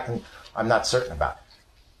of that I'm not certain about.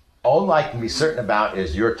 All I can be certain about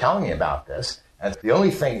is you're telling me about this, and the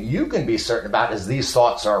only thing you can be certain about is these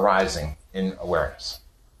thoughts are arising in awareness.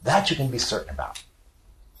 That you can be certain about.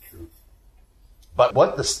 But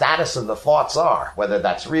what the status of the thoughts are, whether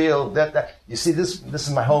that's real, you see, this is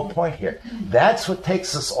my whole point here. That's what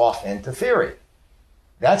takes us off into theory.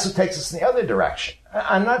 That's what takes us in the other direction.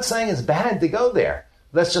 I'm not saying it's bad to go there.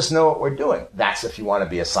 Let's just know what we're doing. That's if you want to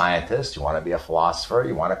be a scientist, you want to be a philosopher,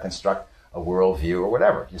 you want to construct a worldview or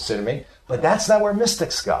whatever. You see what I mean? But that's not where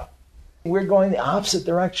mystics go. We're going the opposite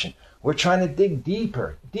direction. We're trying to dig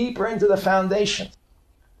deeper into the foundation.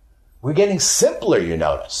 We're getting simpler, you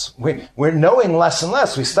notice. We're knowing less and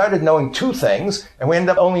less. We started knowing two things, and we ended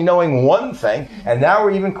up only knowing one thing, and now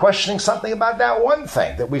we're even questioning something about that one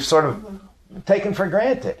thing that we've sort of taken for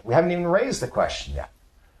granted. We haven't even raised the question yet.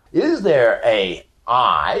 Is there a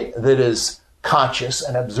I that is conscious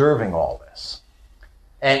and observing all this?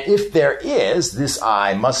 And if there is, this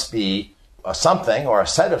I must be a something or a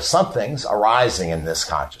set of somethings arising in this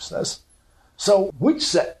consciousness. So which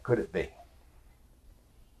set could it be?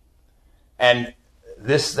 And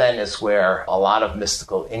this then is where a lot of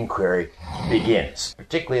mystical inquiry begins,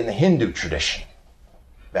 particularly in the Hindu tradition.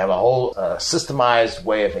 They have a whole systemized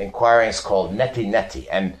way of inquiring. It's called neti neti,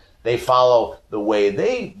 and they follow the way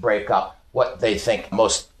they break up what they think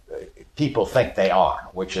most people think they are,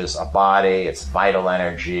 which is a body, it's vital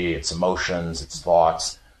energy, it's emotions, it's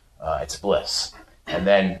thoughts, it's bliss. And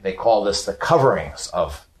then they call this the coverings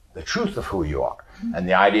of the truth of who you are. And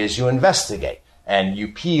the idea is you investigate. And you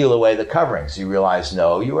peel away the coverings. You realize,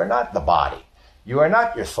 no, you are not the body. You are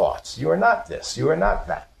not your thoughts. You are not this. You are not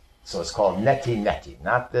that. So it's called neti neti.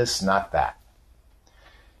 Not this, not that.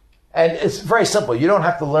 And it's very simple. You don't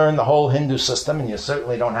have to learn the whole Hindu system, and you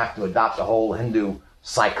certainly don't have to adopt the whole Hindu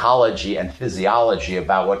psychology and physiology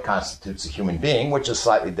about what constitutes a human being, which is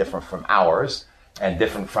slightly different from ours and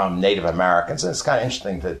different from Native Americans. And it's kind of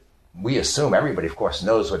interesting that we assume everybody, of course,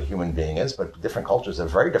 knows what a human being is, but different cultures have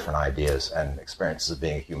very different ideas and experiences of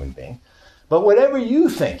being a human being. But whatever you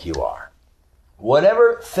think you are,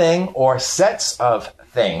 whatever thing or sets of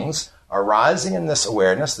things arising in this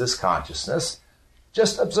awareness, this consciousness,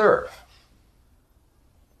 just observe.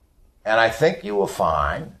 And I think you will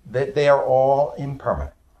find that they are all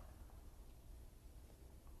impermanent.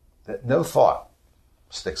 That no thought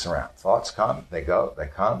sticks around. Thoughts come, they go, they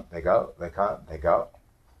come, they go, they come, they go.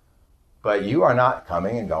 But you are not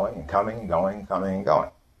coming and going and coming and going, coming and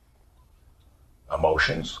going.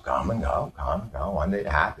 Emotions come and go, come and go. One day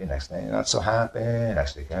you're happy, next day you're not so happy,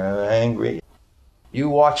 next day you're angry. You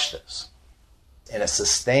watch this in a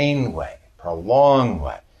sustained way, prolonged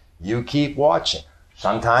way. You keep watching.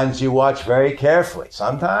 Sometimes you watch very carefully.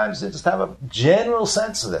 Sometimes you just have a general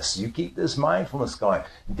sense of this. You keep this mindfulness going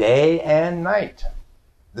day and night.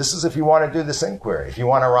 This is if you want to do this inquiry, if you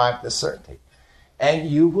want to arrive at this certainty. And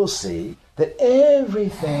you will see that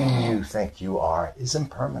everything you think you are is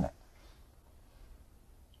impermanent.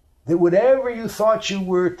 That whatever you thought you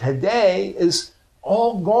were today is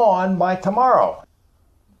all gone by tomorrow.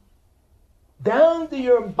 Down to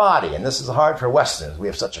your body, and this is hard for Westerners, we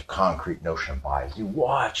have such a concrete notion of bodies. You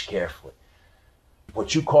watch carefully.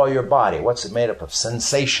 What you call your body, what's it made up of?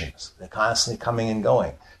 Sensations. They're constantly coming and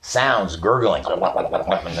going. Sounds, gurgling in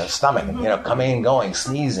the stomach, coming and going,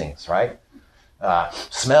 sneezings, right?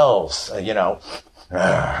 Smells,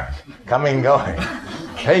 coming and going.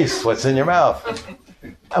 Taste, what's in your mouth.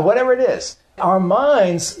 Whatever it is. Our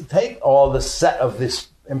minds take all the set of this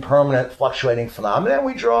impermanent, fluctuating phenomena, and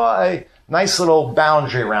we draw a nice little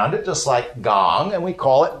boundary around it, just like gong, and we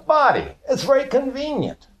call it body. It's very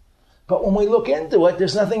convenient. But when we look into it,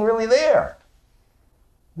 there's nothing really there.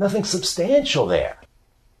 Nothing substantial there.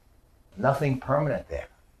 Nothing permanent there.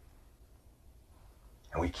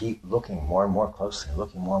 And we keep looking more and more closely,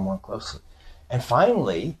 And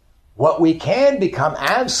finally, what we can become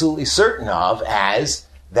absolutely certain of as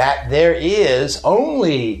that there is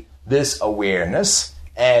only this awareness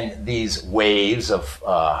and these waves of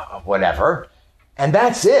whatever, and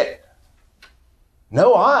that's it.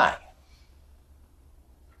 No I.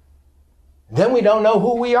 Then we don't know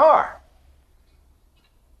who we are.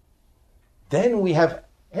 Then we have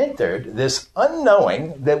entered this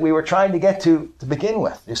unknowing that we were trying to get to begin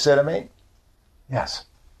with. You see what I mean? Yes.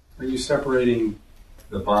 Are you separating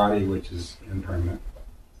the body, which is impermanent,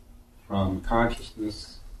 from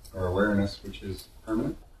consciousness or awareness, which is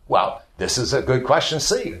permanent? Well, this is a good question.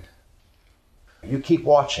 See, you keep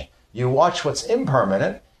watching. You watch what's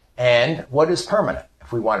impermanent and what is permanent,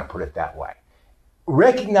 if we want to put it that way.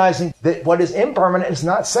 Recognizing that what is impermanent is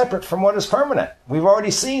not separate from what is permanent. We've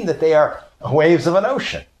already seen that they are waves of an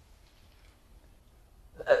ocean.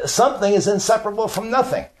 Something is inseparable from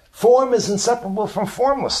nothing. Form is inseparable from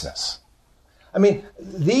formlessness. I mean,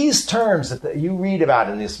 these terms that you read about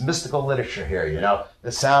in this mystical literature here,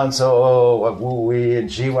 that sound so woo-wee, and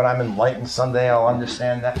gee, when I'm enlightened someday I'll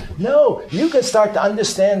understand that. No, you can start to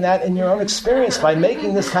understand that in your own experience by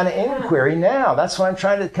making this kind of inquiry now. That's what I'm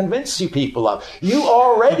trying to convince you people of. You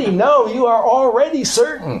already know, you are already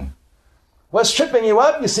certain. What's tripping you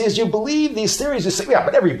up, you see, is you believe these theories. You say, yeah,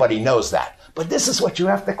 but everybody knows that. But this is what you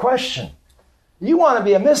have to question. You want to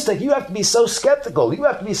be a mystic, you have to be so skeptical. You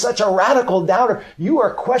have to be such a radical doubter. You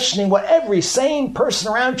are questioning what every sane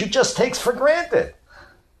person around you just takes for granted.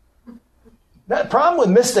 The problem with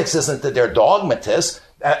mystics isn't that they're dogmatists.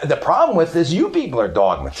 The problem with is you people are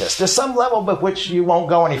dogmatists. There's some level by which you won't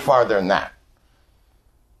go any farther than that.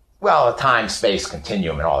 Well, a time-space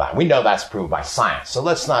continuum and all that. We know that's proved by science, so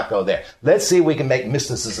let's not go there. Let's see if we can make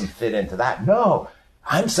mysticism fit into that. No,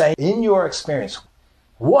 I'm saying in your experience,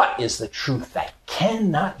 what is the truth that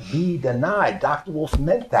cannot be denied? Dr. Wolf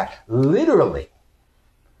meant that literally.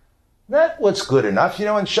 Not what's good enough.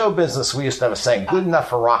 In show business, we used to have a saying, good enough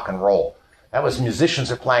for rock and roll. That was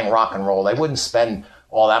musicians are playing rock and roll. They wouldn't spend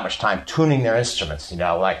all that much time tuning their instruments,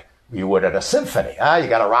 like you would at a symphony. You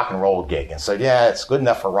got a rock and roll gig. And so, yeah, it's good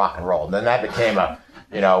enough for rock and roll. And then that became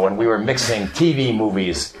when we were mixing TV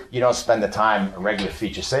movies, you don't spend the time in regular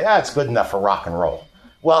features. Say, it's good enough for rock and roll.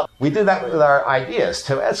 Well, we do that with our ideas,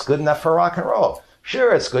 too. It's good enough for rock and roll.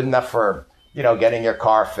 Sure, it's good enough for, getting your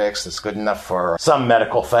car fixed. It's good enough for some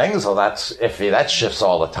medical things. Well, that's iffy. That shifts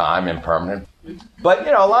all the time, impermanent. But,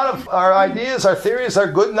 a lot of our ideas, our theories are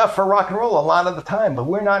good enough for rock and roll a lot of the time. But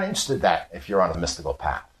we're not interested in that if you're on a mystical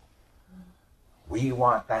path. We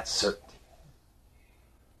want that certainty.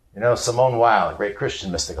 Simone Weil, a great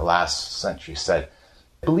Christian mystic of last century, said,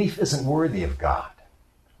 belief isn't worthy of God.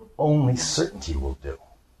 Only certainty will do.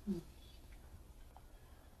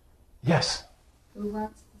 Yes? Who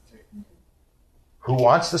wants the certainty? Who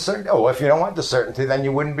wants the certainty? Oh, if you don't want the certainty, then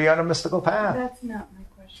you wouldn't be on a mystical path. That's not my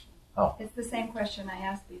question. Oh. It's the same question I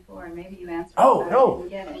asked before, and maybe you answered it. Oh, no. I didn't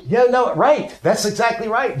get it. Yeah, no, right. That's exactly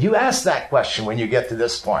right. You ask that question when you get to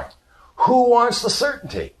this point. Who wants the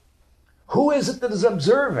certainty? Who is it that is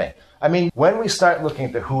observing? I mean, when we start looking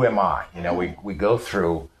at the who am I, we go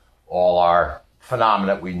through all our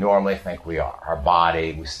phenomena we normally think we are. Our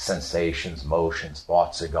body, sensations, motions,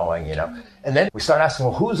 thoughts are going, And then we start asking,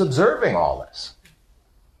 well, who's observing all this?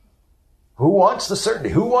 Who wants the certainty?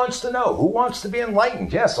 Who wants to know? Who wants to be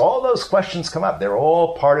enlightened? Yes, all those questions come up. They're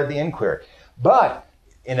all part of the inquiry. But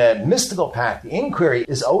in a mystical path, the inquiry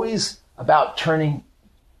is always about turning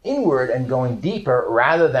inward and going deeper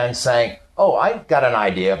rather than saying, oh, I've got an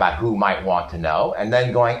idea about who might want to know, and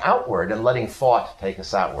then going outward and letting thought take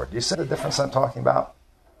us outward. Do you see the difference I'm talking about?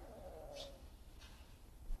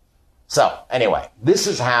 So, anyway, this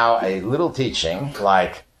is how a little teaching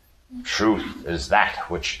like truth is that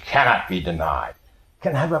which cannot be denied,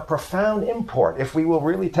 can have a profound import if we will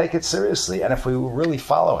really take it seriously and if we will really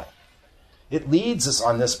follow it. It leads us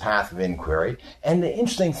on this path of inquiry, and the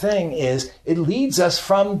interesting thing is it leads us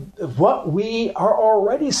from what we are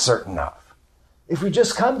already certain of. If we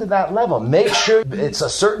just come to that level, make sure it's a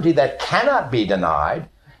certainty that cannot be denied,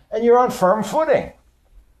 and you're on firm footing.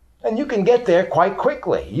 And you can get there quite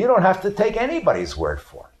quickly. You don't have to take anybody's word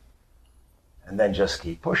for it. And then just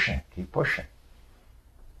keep pushing, keep pushing.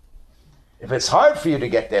 If it's hard for you to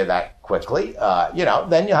get there that quickly,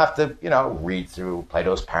 then you have to, read through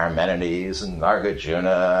Plato's Parmenides and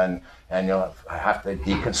Nagarjuna, and you'll have to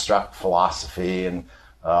deconstruct philosophy and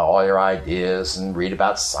all your ideas and read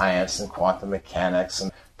about science and quantum mechanics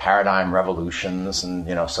and paradigm revolutions and,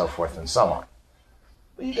 so forth and so on.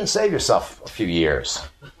 But you can save yourself a few years.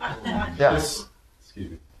 Yes.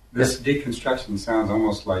 Excuse me. This deconstruction sounds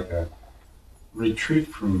almost like a retreat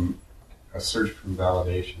from a search for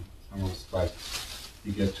validation. Almost like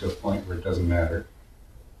you get to a point where it doesn't matter.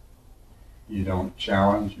 You don't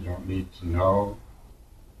challenge, you don't need to know.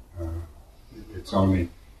 It's only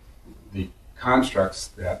the constructs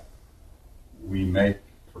that we make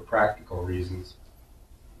for practical reasons.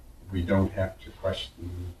 We don't have to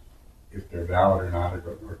question if they're valid or not,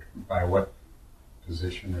 or by what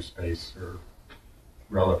position or space or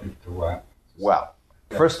relative to what. Well,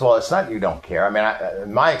 first of all, it's not you don't care. I mean,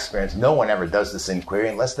 in my experience, no one ever does this inquiry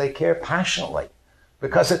unless they care passionately,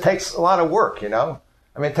 because it takes a lot of work,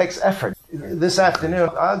 it takes effort. This afternoon,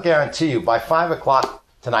 I'll guarantee you, by 5 o'clock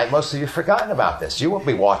tonight, most of you have forgotten about this. You won't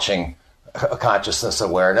be watching consciousness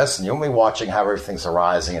awareness, and you won't be watching how everything's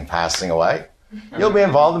arising and passing away. You'll be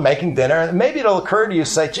involved in making dinner, and maybe it'll occur to you,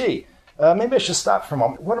 say, gee, maybe I should stop for a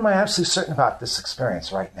moment. What am I absolutely certain about this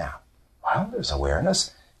experience right now? Well, there's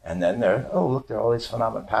awareness. And then there are all these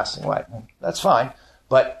phenomena passing away. That's fine.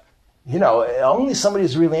 But, only somebody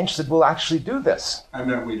who's really interested will actually do this. I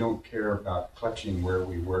mean, we don't care about clutching where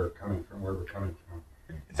we're coming from.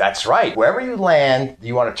 That's right. Wherever you land,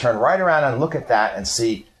 you want to turn right around and look at that and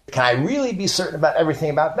see, can I really be certain about everything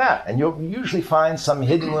about that? And you'll usually find some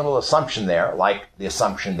hidden little assumption there, like the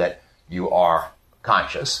assumption that you are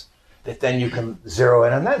conscious, that then you can zero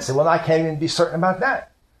in on that and say, well, I can't even be certain about that.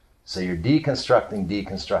 So you're deconstructing.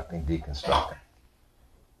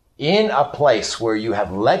 In a place where you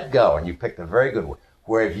have let go, and you picked a very good word,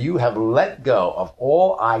 where if you have let go of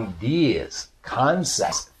all ideas,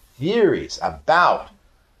 concepts, theories about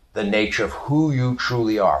the nature of who you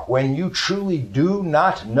truly are, when you truly do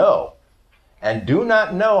not know, and do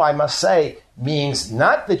not know, I must say, means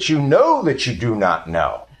not that you know that you do not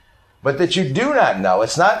know, but that you do not know.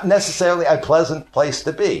 It's not necessarily a pleasant place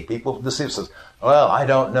to be. People deceive themselves. Well, I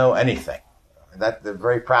don't know anything. They're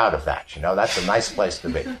very proud of that. That's a nice place to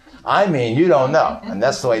be. I mean, you don't know. And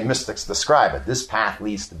that's the way mystics describe it. This path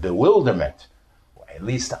leads to bewilderment. It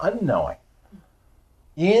leads to unknowing.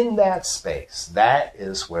 In that space, that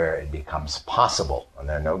is where it becomes possible, and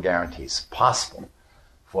there are no guarantees, possible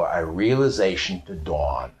for a realization to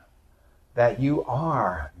dawn that you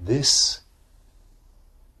are this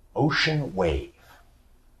ocean wave.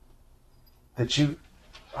 That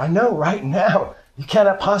I know right now, you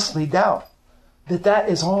cannot possibly doubt that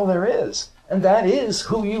is all there is. And that is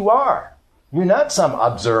who you are. You're not some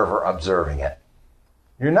observer observing it.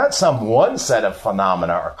 You're not some one set of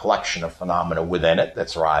phenomena or collection of phenomena within it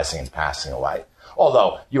that's rising and passing away.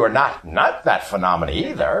 Although you are not that phenomena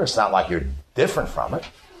either. It's not like you're different from it.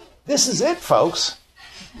 This is it, folks.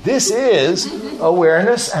 This is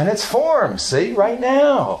awareness and its form. See, right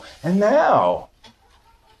now and now.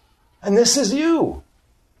 And this is you.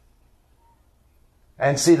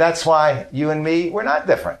 And see, that's why you and me, we're not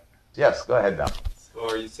different. Yes, go ahead, Bill. So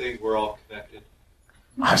are you saying we're all connected?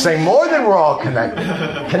 I'm saying more than we're all connected.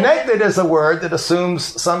 Connected is a word that assumes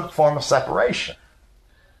some form of separation.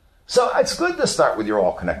 So it's good to start with you're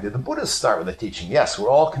all connected. The Buddhists start with the teaching, yes, we're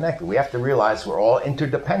all connected. We have to realize we're all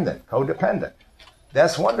interdependent, codependent.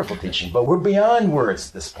 That's wonderful teaching, but we're beyond words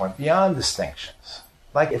at this point, beyond distinctions.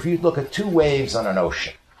 Like if you look at two waves on an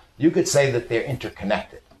ocean, you could say that they're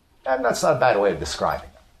interconnected. And that's not a bad way of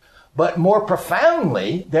describing them. But more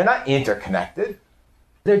profoundly, they're not interconnected.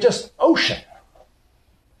 They're just ocean.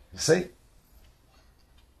 You see?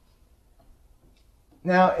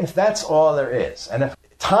 Now, if that's all there is, and if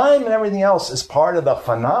time and everything else is part of the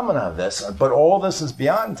phenomena of this, but all this is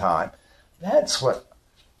beyond time, that's what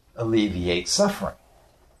alleviates suffering.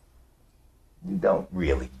 You don't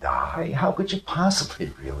really die. How could you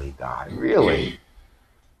possibly really die? Really?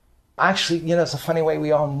 Actually, it's a funny way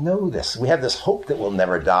we all know this. We have this hope that we'll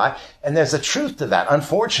never die, and there's a truth to that.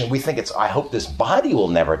 Unfortunately, we think I hope this body will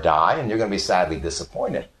never die, and you're going to be sadly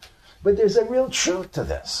disappointed. But there's a real truth to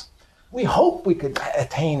this. We hope we could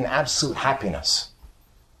attain absolute happiness.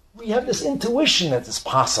 We have this intuition that it's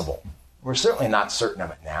possible. We're certainly not certain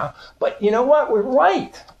of it now. But you know what? We're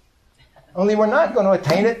right. Only we're not going to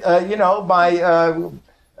attain it, by,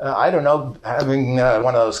 having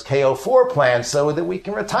one of those KO4 plans so that we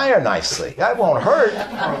can retire nicely. That won't hurt.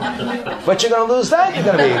 But you're going to lose that. You're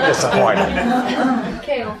going to be disappointed.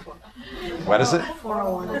 KO4. What is it?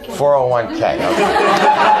 401k. 401k. Okay.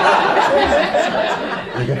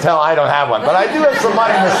 You can tell I don't have one. But I do have some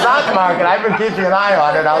money in the stock market. I've been keeping an eye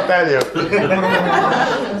on it, I'll tell you.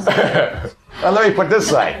 Well, let me put it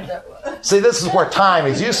this way. See, this is where time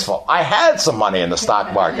is useful. I had some money in the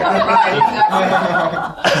stock market.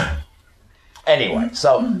 Anyway,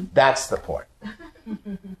 so that's the point.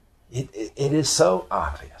 It is so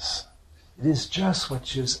obvious. It is just what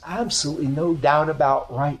there's absolutely no doubt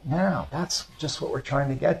about right now. That's just what we're trying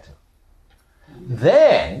to get to.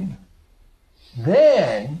 Then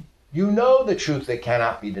you know the truth that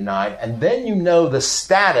cannot be denied, and then you know the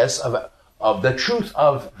status of the truth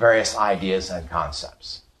of various ideas and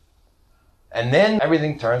concepts. And then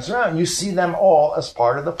everything turns around. You see them all as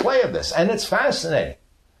part of the play of this. And it's fascinating.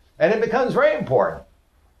 And it becomes very important.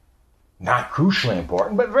 Not crucially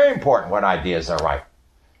important, but very important what ideas are right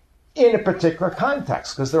in a particular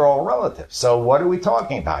context, because they're all relative. So what are we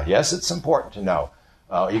talking about? Yes, it's important to know.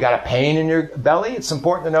 You got a pain in your belly. It's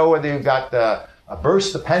important to know whether you've got a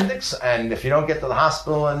burst appendix, and if you don't get to the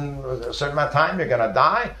hospital in a certain amount of time, you're going to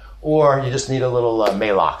die, or you just need a little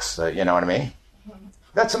Malox, you know what I mean?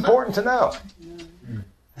 That's important to know.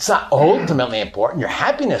 It's not ultimately important. Your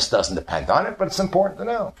happiness doesn't depend on it, but it's important to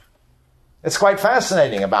know. It's quite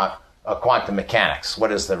fascinating about quantum mechanics.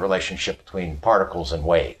 What is the relationship between particles and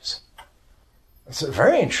waves? It's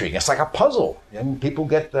very intriguing. It's like a puzzle. And people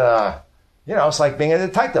get, it's like being a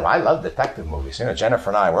detective. I love detective movies. Jennifer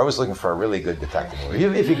and I, we're always looking for a really good detective movie.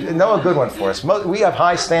 If you know a good one for us, we have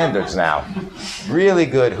high standards now. Really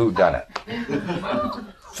good whodunit.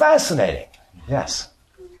 Fascinating. Yes.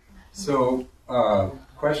 So,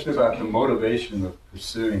 question about the motivation of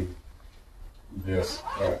pursuing this.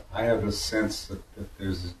 I have a sense that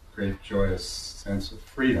there's a great joyous sense of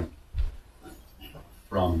freedom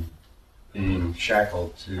from being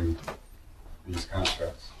shackled to these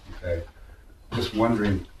constructs. Okay, just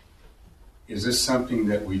wondering, is this something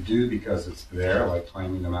that we do because it's there, like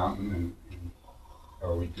climbing the mountain,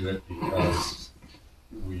 or we do it because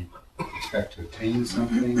we expect to attain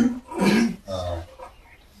something?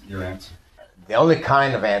 Your answer. The only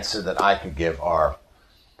kind of answer that I could give are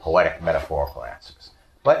poetic, metaphorical answers.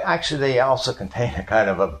 But actually, they also contain a kind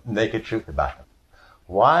of a naked truth about them.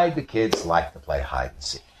 Why do kids like to play hide and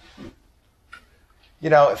seek?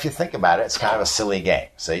 If you think about it, it's kind of a silly game,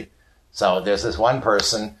 see? So there's this one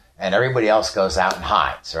person, and everybody else goes out and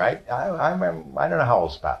hides, right? I remember, I don't know how old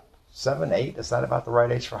it's about. 7, 8, is that about the right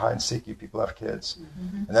age for hide and seek? You people have kids.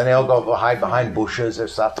 Mm-hmm. And then they all go hide behind bushes or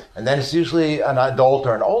stuff. And then it's usually an adult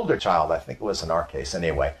or an older child, I think it was in our case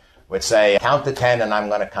anyway, would say, count to 10 and I'm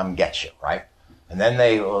going to come get you, right? And then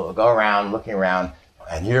they will go around, looking around,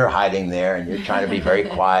 and you're hiding there, and you're trying to be very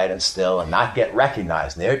quiet and still and not get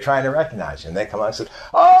recognized. And they're trying to recognize you. And they come out and say,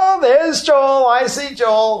 oh, there's Joel. I see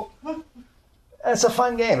Joel. And it's a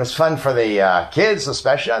fun game. It's fun for the kids,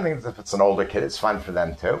 especially. I think if it's an older kid, it's fun for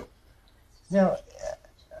them, too.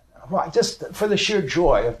 Just for the sheer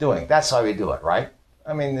joy of doing it. That's how we do it, right?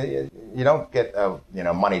 I mean, you don't get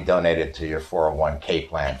money donated to your 401k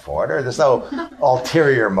plan for it, or there's no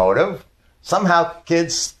ulterior motive. Somehow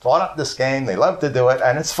kids thought up this game, they love to do it,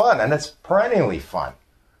 and it's fun, and it's perennially fun.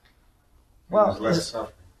 Well, there's less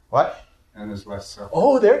suffering. What? And there's less suffering.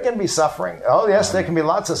 Oh, there can be suffering. Oh, yes, there can be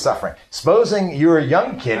lots of suffering. Supposing you're a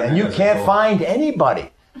young kid and you can't find anybody.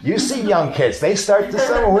 You see young kids, they start to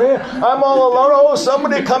say, I'm all alone. Oh,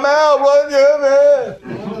 somebody come out. What? Yeah,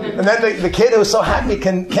 man. And then the kid who's so happy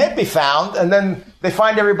can't be found, and then they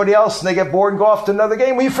find everybody else and they get bored and go off to another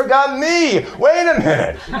game. Well, you forgot me. Wait a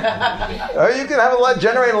minute. You can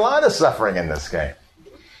generate a lot of suffering in this game.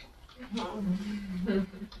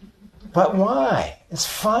 But why? It's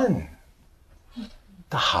fun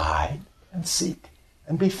to hide and seek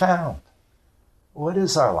and be found. What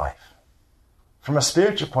is our life? From a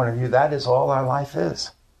spiritual point of view, that is all our life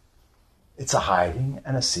is. It's a hiding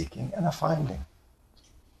and a seeking and a finding.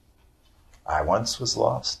 I once was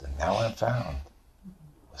lost and now I'm found.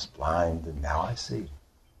 Was blind and now I see.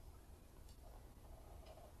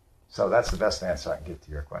 So that's the best answer I can give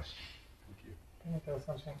to your question. Can you tell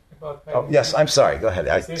something about hide and seek? Yes, I'm sorry. Go ahead.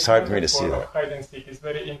 It's hard for me to see that. Hide and seek is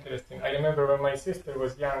very interesting. I remember when my sister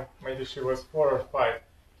was young, maybe she was 4 or 5,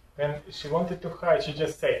 when she wanted to hide, she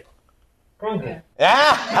just said, content.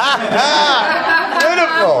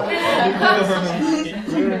 Beautiful. Because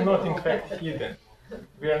we are not in fact hidden.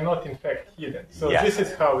 We are not in fact hidden. So Yes. this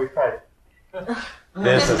is how we hide.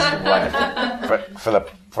 This is wonderful.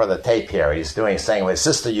 For the tape here, he's saying when his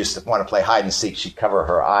sister used to want to play hide and seek, she'd cover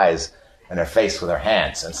her eyes and her face with her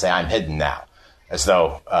hands and say, "I'm hidden now," as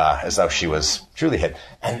though she was truly hidden.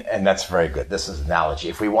 And that's very good. This is an analogy.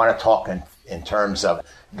 If we want to talk in terms of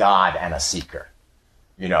God and a seeker,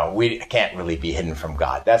 we can't really be hidden from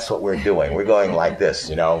God. That's what we're doing. We're going like this,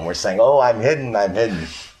 and we're saying, "Oh, I'm hidden, I'm hidden."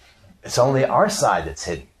 It's only our side that's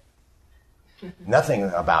hidden.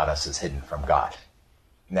 Nothing about us is hidden from God.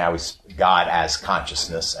 Now it's God as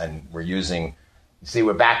consciousness, and we're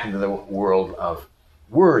back into the world of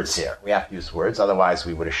words here. We have to use words, otherwise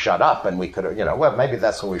we would have shut up and we could have, maybe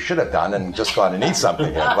that's what we should have done and just gone and eat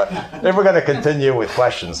something here. But if we're going to continue with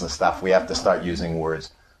questions and stuff, we have to start using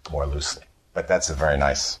words more loosely. But that's a very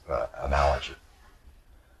nice analogy.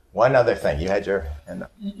 One other thing, you had your hand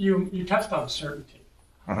up. You touched on certainty.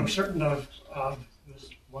 Mm-hmm. I'm certain of this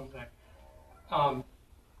one thing.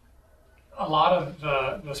 A lot of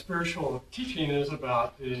the spiritual teaching is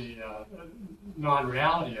about the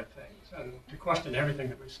non-reality of things and to question everything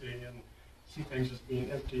that we see and see things as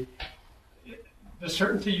being empty. The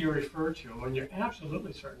certainty you refer to, when you're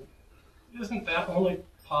absolutely certain, isn't that only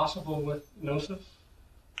possible with gnosis?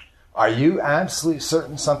 Are you absolutely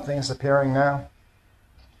certain something is appearing now?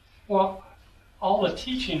 Well, all the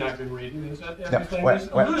teaching I've been reading is that everything is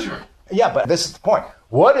illusory. Yeah, but this is the point.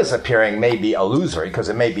 What is appearing may be illusory because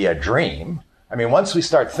it may be a dream. I mean, once we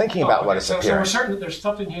start thinking about what is appearing. So we're certain that there's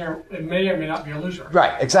something here, it may or may not be illusory.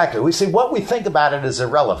 Right, exactly. We see what we think about it is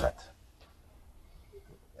irrelevant.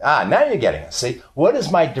 Now you're getting it. See, what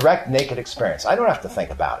is my direct, naked experience? I don't have to think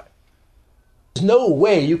about it. There's no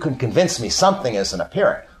way you can convince me something isn't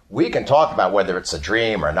appearing. We can talk about whether it's a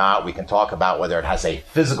dream or not. We can talk about whether it has a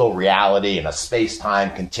physical reality in a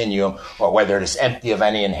space-time continuum or whether it is empty of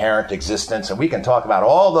any inherent existence. And we can talk about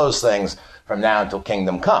all those things from now until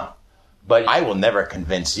kingdom come. But I will never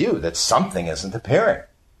convince you that something isn't appearing.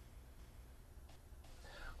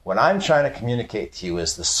 What I'm trying to communicate to you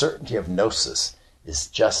is the certainty of gnosis is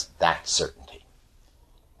just that certainty.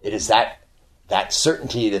 It is that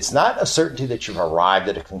certainty. It's not a certainty that you've arrived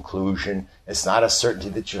at a conclusion. It's not a certainty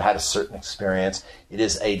that you had a certain experience. It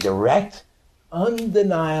is a direct,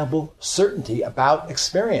 undeniable certainty about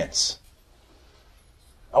experience.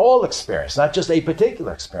 All experience, not just a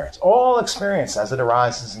particular experience. All experience as it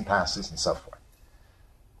arises and passes and so forth.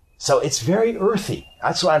 So it's very earthy.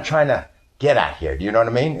 That's what I'm trying to get at here. Do you know what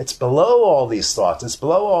I mean? It's below all these thoughts. It's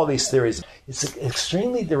below all these theories. It's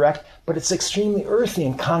extremely direct, but it's extremely earthy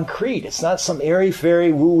and concrete. It's not some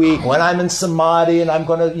airy-fairy, woo-wee, when I'm in samadhi and I'm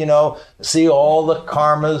going to, see all the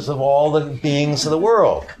karmas of all the beings of the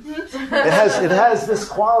world. It has this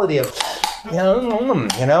quality of,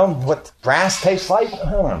 what brass tastes like?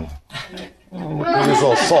 Use a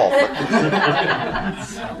little salt.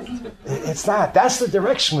 It's not. That's the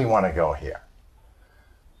direction we want to go here.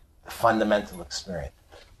 The fundamental experience.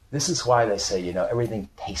 This is why they say, everything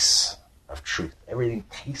tastes of truth. Everything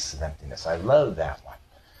tastes of emptiness. I love that one.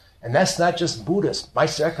 And that's not just Buddhist.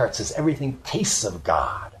 Meister Eckhart says everything tastes of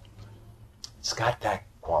God. It's got that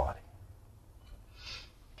quality.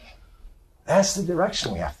 That's the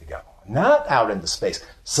direction we have to go. Not out into space.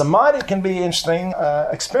 Samadhi can be an interesting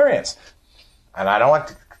experience. And I don't want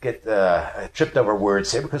to get tripped over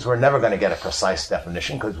words here because we're never going to get a precise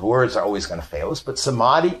definition because words are always going to fail us. But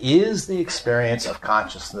samadhi is the experience of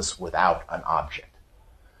consciousness without an object.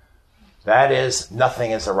 That is,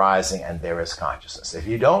 nothing is arising and there is consciousness. If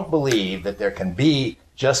you don't believe that there can be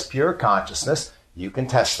just pure consciousness, you can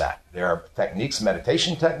test that. There are techniques,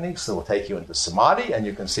 meditation techniques that will take you into samadhi and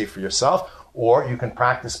you can see for yourself, or you can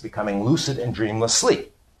practice becoming lucid in dreamless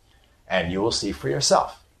sleep and you will see for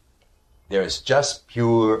yourself. There is just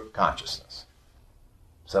pure consciousness.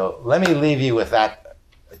 So let me leave you with that.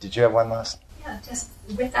 Did you have one last? Yeah, just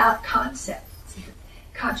without concept.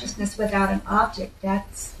 Consciousness without an object,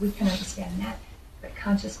 we can understand that. But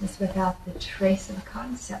consciousness without the trace of a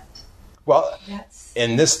concept. Well,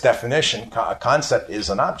 in this definition, a concept is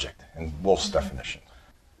an object, in Wolf's definition.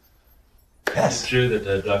 Yes. It's true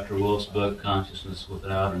that Dr. Wolf's book, Consciousness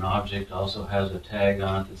Without an Object, also has a tag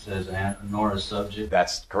on it that says nor a subject.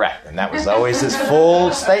 That's correct. And that was always his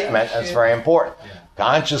full statement. That's very important. Yeah.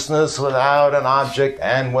 Consciousness without an object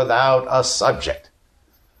and without a subject.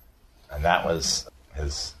 And that was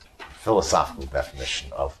his philosophical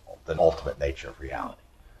definition of the ultimate nature of reality.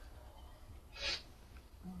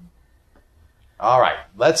 All right.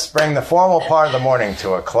 Let's bring the formal part of the morning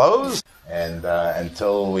to a close. And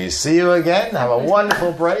until we see you again, have a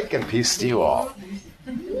wonderful break and peace to you all.